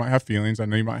shut. I know you might have feelings. I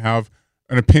know you might have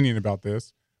an opinion about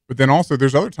this, but then also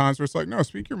there's other times where it's like, no,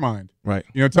 speak your mind. Right.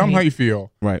 You know, tell them how you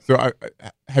feel. Right. So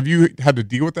have you had to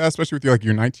deal with that, especially with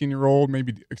your 19-year-old,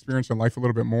 maybe experiencing life a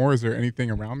little bit more? Is there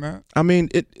anything around that? I mean,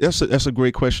 that's a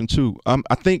great question too.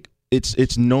 I think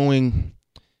it's knowing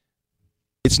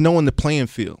the playing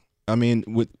field. I mean,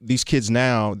 with these kids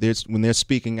now, when they're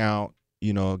speaking out,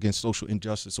 you know, against social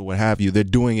injustice or what have you, they're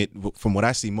doing it, from what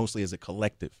I see, mostly as a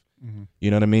collective. You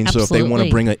know what I mean? So if they want Absolutely.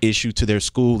 to bring an issue to their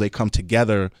school, they come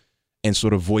together and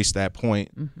sort of voice that point.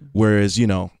 Whereas, you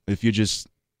know, if you're just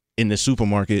in the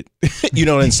supermarket, you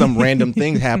know, and some random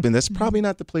thing happened, that's probably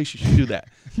not the place you should do that.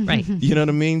 Right. You know what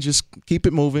I mean? Just keep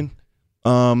it moving.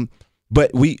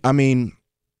 But I mean,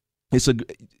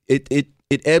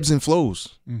 it ebbs and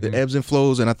flows. It ebbs and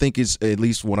flows, and I think it's, at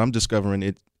least what I'm discovering,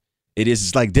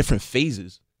 it's like different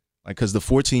phases. Like, because the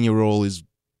 14-year-old is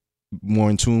more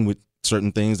in tune with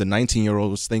certain things. The 19-year-old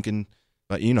was thinking,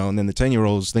 you know, and then the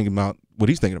 10-year-old is thinking about what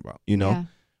he's thinking about. You know. Yeah.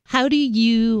 How do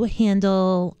you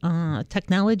handle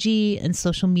technology and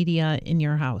social media in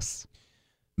your house?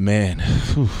 Man,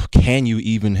 whew, can you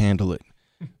even handle it?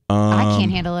 I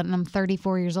can't handle it, and I'm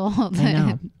 34 years old. I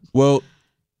know. Well,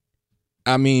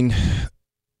 I mean,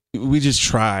 we just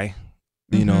try.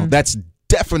 You know, that's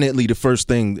definitely the first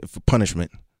thing for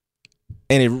punishment.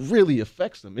 And it really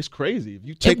affects them. It's crazy. If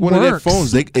you take one of their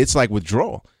phones, it's like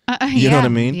withdrawal. You know what I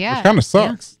mean? Yeah. Which kind of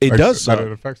sucks. It Like, does that suck.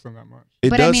 it affects them that much. It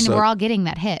But does I mean, suck. we're all getting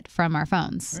that hit from our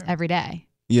phones every day.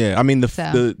 Yeah, I mean, the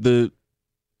So. the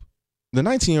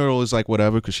 19-year-old is like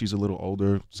whatever because she's a little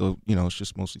older, so you know it's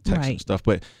just mostly text and Right. stuff.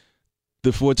 But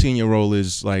the 14-year-old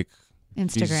is like,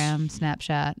 Instagram,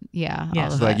 Snapchat. Yeah. Yeah. all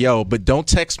it's of like, it. yo, but don't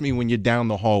text me when you're down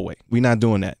the hallway. We're not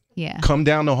doing that. Yeah. Come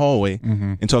down the hallway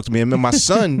Mm-hmm. and talk to me. And then my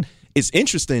son, it's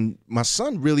interesting. My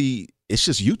son really, it's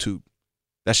just YouTube.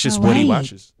 That's just Oh, what he right.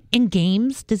 watches. In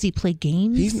games, does he play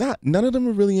games? He's not. None of them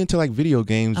are really into like video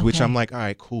games, which Okay. I'm like, all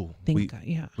right, cool. We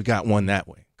yeah. got one that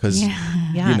way because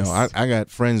Yeah. Yes. you know I got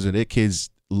friends that their kids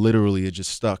literally are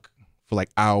just stuck for like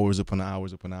hours upon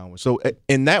hours upon hours. So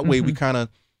in that way, we kind of,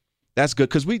 that's good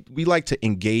because we like to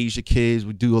engage the kids.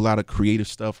 We do a lot of creative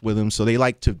stuff with them, so they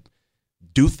like to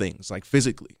do things like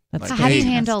physically. That's So Like, how do you hey,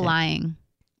 handle Fantastic. lying?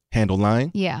 handle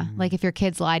lying? Yeah. Like if your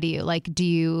kids lie to you, like do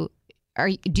you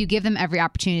give them every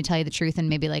opportunity to tell you the truth and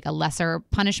maybe like a lesser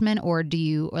punishment, or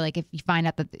like if you find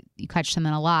out that you catch them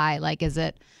in a lie, like is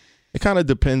it? It kind of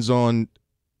depends on.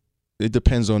 It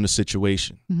depends on the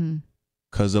situation. Mhm.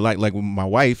 Cause like with my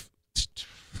wife,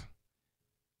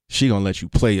 she gonna let you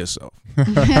play yourself. She's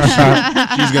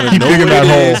gonna Keep know digging what that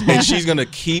it is, hole. and she's gonna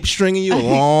keep stringing you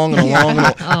along and along and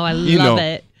along. Oh, I You love know,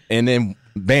 it. And then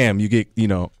bam, you get, you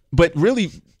know. But really,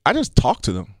 I just talk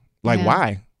to them. Like, Yeah.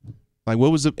 why? Like,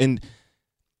 what was it? And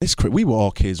it's crazy. We were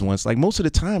all kids once. Like, most of the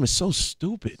time, it's so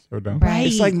stupid. So dumb. Right.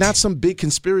 It's like not some big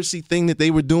conspiracy thing that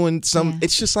they were doing. Yeah.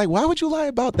 It's just like, why would you lie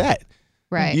about that?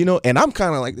 Right. You know. And I'm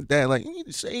kind of like that. Like, you need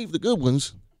to save the good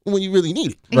ones when you really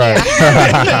need it. Right.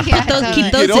 Yeah, Keep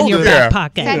totally. those in your older. back Yeah.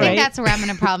 pocket. So I right? think that's where I'm in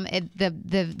a problem.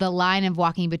 The line of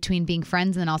walking between being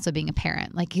friends and then also being a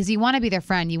parent, like because you want to be their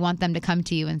friend, you want them to come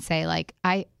to you and say like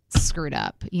I screwed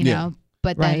up, you Yeah. know.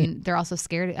 But then Right. they're also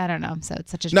scared. I don't know. So it's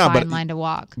such a No, fine but- line to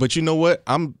walk. But you know what?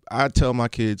 I tell my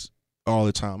kids all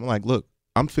the time. I'm like, look,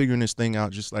 I'm figuring this thing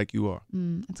out just like you are.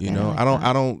 That's You good. know, like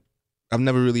that. I've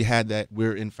never really had that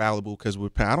we're infallible because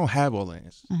I don't have all the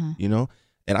answers, Uh-huh. you know?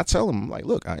 And I tell them, I'm like,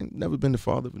 look, I ain't never been the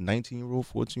father of a 19-year-old,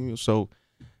 14-year-old. So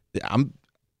I'm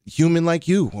human like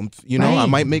you. You know, I Right.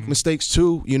 might make mistakes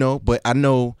too, you know, but I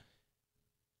know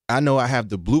I have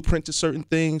the blueprint to certain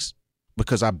things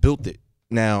because I built it.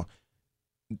 Now,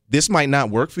 this might not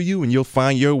work for you and you'll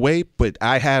find your way, but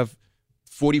I have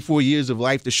 44 years of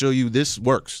life to show you this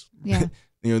works. Yeah.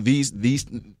 You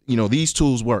know, these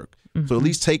tools work. So at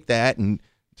least take that and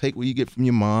take what you get from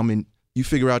your mom and you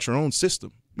figure out your own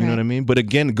system. You know Right. what I mean? But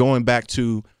again, going back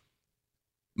to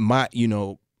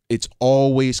it's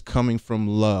always coming from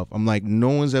love. I'm like, no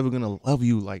one's ever going to love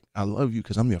you like I love you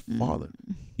because I'm your father,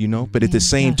 you know? But at the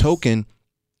same Yes. token,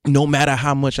 no matter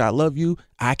how much I love you,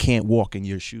 I can't walk in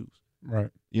your shoes. Right.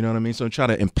 You know what I mean? So try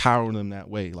to empower them that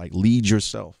way, like lead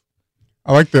yourself.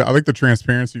 I like the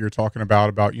transparency you're talking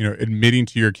about, you know, admitting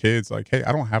to your kids like, hey,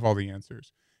 I don't have all the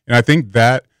answers. And I think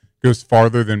that goes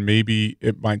farther than maybe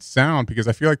it might sound because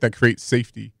I feel like that creates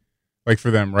safety like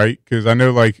for them, right? Because I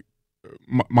know like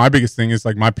my biggest thing is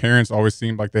like my parents always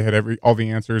seemed like they had all the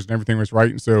answers and everything was right.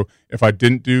 And so if I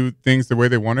didn't do things the way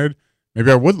they wanted,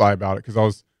 maybe I would lie about it because I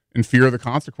was in fear of the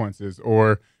consequences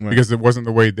or Right. because it wasn't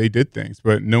the way they did things.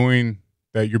 But knowing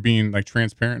that you're being like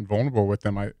transparent and vulnerable with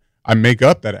them, I make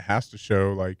up that it has to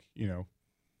show like, you know,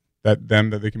 that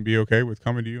they can be okay with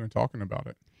coming to you and talking about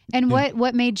it. And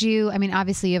what made you? I mean,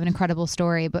 obviously you have an incredible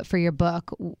story, but for your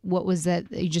book, what was it?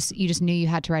 You just knew you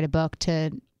had to write a book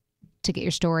to get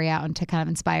your story out and to kind of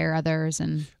inspire others.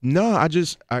 And No,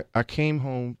 I came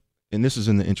home, and this is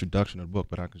in the introduction of the book,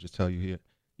 but I can just tell you here.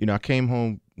 You know, I came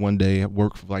home one day, I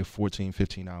worked for like 14,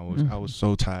 15 hours. I was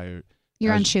so tired.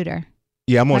 you're I on was- Shooter.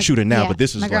 Yeah, I'm on My- Shooter now, yeah, but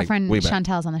this is my like girlfriend way back.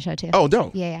 Chantel's on the show too. Oh,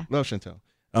 dope. Yeah. Love Chantel.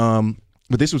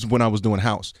 But this was when I was doing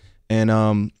House.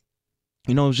 And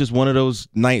it was just one of those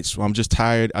nights where I'm just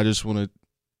tired. I just want to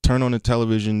turn on the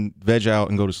television, veg out,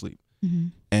 and go to sleep. Mm-hmm.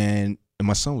 And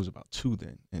my son was about 2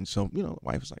 then. And so, my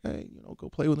wife was like, hey, go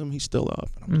play with him. He's still up.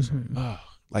 And I'm just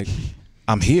like,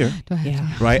 I'm here. Do I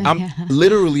have to? Right? I'm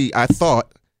literally, I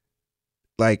thought,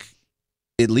 like,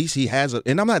 at least he has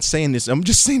and I'm not saying this, I'm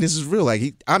just saying this is real.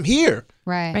 Like, I'm here.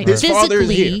 Right. His father is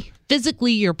here.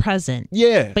 Physically, you're present.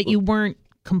 Yeah. But you weren't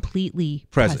completely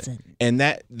present. And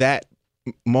that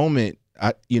moment,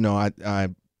 I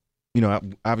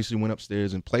obviously went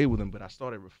upstairs and played with him, but I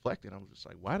started reflecting. I was just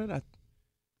like,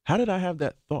 how did I have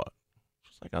that thought?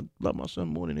 It's like, I love my son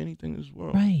more than anything in this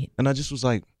world. Right. And I just was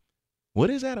like, what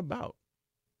is that about?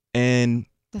 And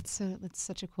That's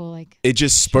such a cool, like, it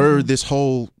just spurred this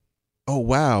whole, oh,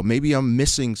 wow, maybe I'm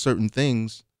missing certain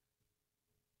things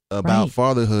about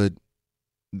fatherhood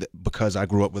because I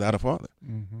grew up without a father.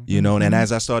 Mm-hmm. And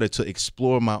as I started to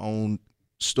explore my own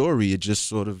story, it just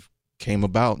sort of came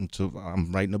about until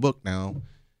I'm writing a book now.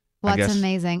 Well, that's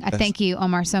amazing. I thank you,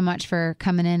 Omar, so much for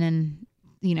coming in and,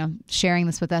 sharing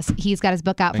this with us. He's got his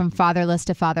book out, From Fatherless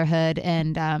to Fatherhood,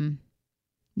 and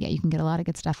you can get a lot of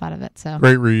good stuff out of it. So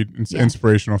great read. It's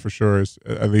inspirational for sure,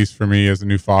 at least for me as a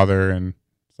new father and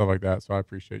stuff like that. So I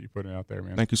appreciate you putting it out there,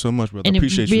 man. Thank you so much, brother. And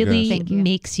appreciate it really you guys.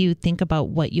 makes you think about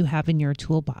what you have in your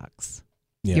toolbox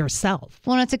yourself.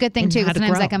 Well, it's a good thing And too. how to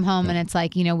Sometimes grow. I come home and it's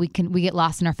like, we get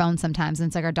lost in our phone sometimes, and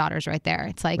it's like our daughter's right there.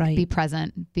 It's like, be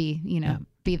present, be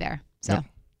there. So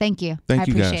thank you. Thank I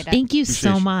you, appreciate guys. it. Thank you Appreciate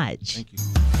so you. much. Thank you.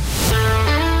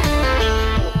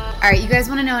 All right, you guys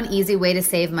want to know an easy way to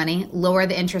save money? Lower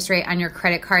the interest rate on your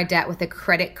credit card debt with a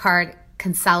credit card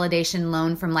consolidation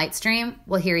loan from Lightstream?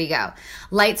 Well, here you go.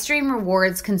 Lightstream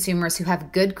rewards consumers who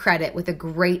have good credit with a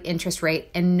great interest rate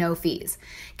and no fees.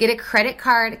 Get a credit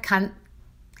card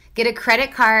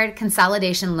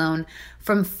consolidation loan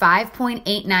from 5.89%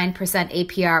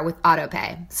 APR with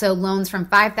AutoPay. So loans from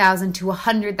 $5,000 to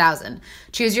 $100,000.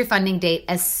 Choose your funding date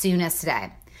as soon as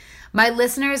today. My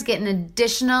listeners get an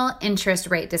additional interest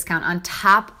rate discount on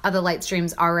top of the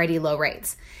Lightstream's already low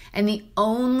rates. And the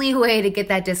only way to get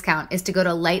that discount is to go to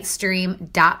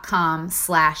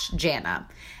lightstream.com/Jana.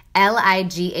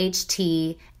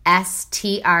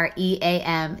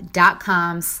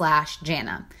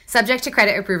 lightstream.com/Jana. Subject to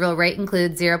credit approval, rate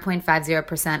includes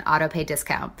 0.50% autopay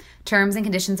discount. Terms and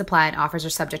conditions apply, and offers are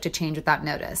subject to change without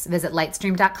notice. Visit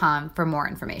lightstream.com for more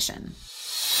information.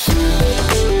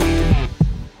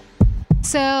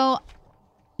 So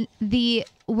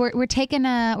we're taking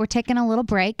a little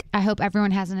break. I hope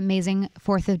everyone has an amazing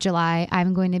 4th of July.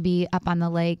 I'm going to be up on the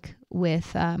lake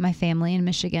with my family in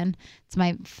Michigan. It's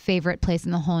my favorite place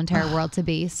in the whole entire world to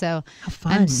be. So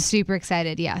I'm super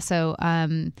excited. Yeah. So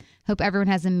hope everyone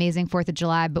has an amazing 4th of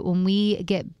July. But when we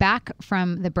get back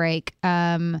from the break,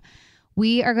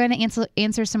 we are going to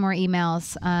answer some more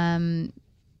emails.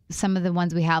 Some of the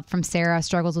ones we have from Sarah,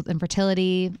 struggles with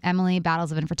infertility, Emily,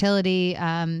 battles of infertility,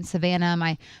 Savannah,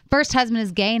 my first husband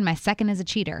is gay and my second is a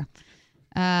cheater.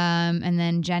 And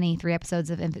then Jenny, 3 episodes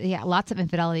of, lots of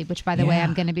infidelity, which by the way,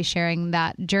 I'm going to be sharing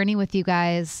that journey with you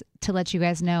guys to let you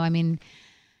guys know. I mean,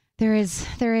 there is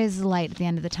light at the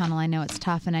end of the tunnel. I know it's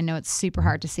tough and I know it's super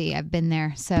hard to see. I've been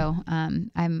there. So,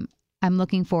 I'm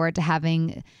looking forward to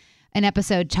having an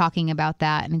episode talking about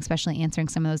that, and especially answering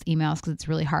some of those emails, because it's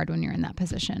really hard when you're in that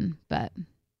position. But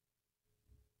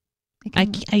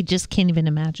I just can't even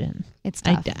imagine. It's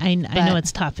tough. I know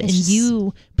it's tough.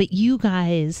 But you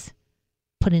guys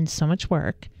put in so much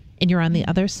work, and you're on the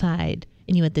other side,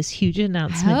 and you had this huge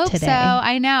announcement today. So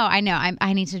I know.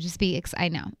 I need to just be. I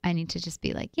need to just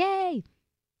be like, yay!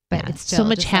 But it's still so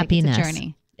much happiness. It's a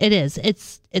journey. It is.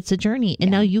 It's a journey,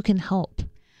 and now you can help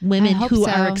women who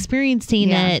are experiencing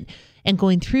it and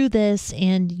going through this,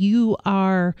 and you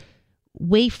are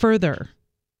way further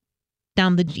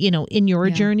down the in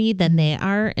your journey than they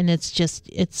are, and it's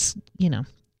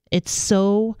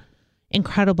so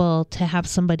incredible to have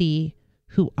somebody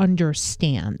who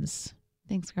understands.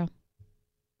 Thanks, girl.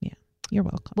 Yeah, you're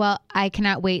welcome. Well, I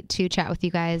cannot wait to chat with you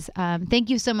guys.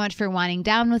 Thank you so much for winding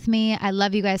down with me. I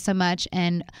love you guys so much,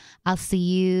 and I'll see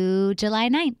you July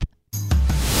 9th.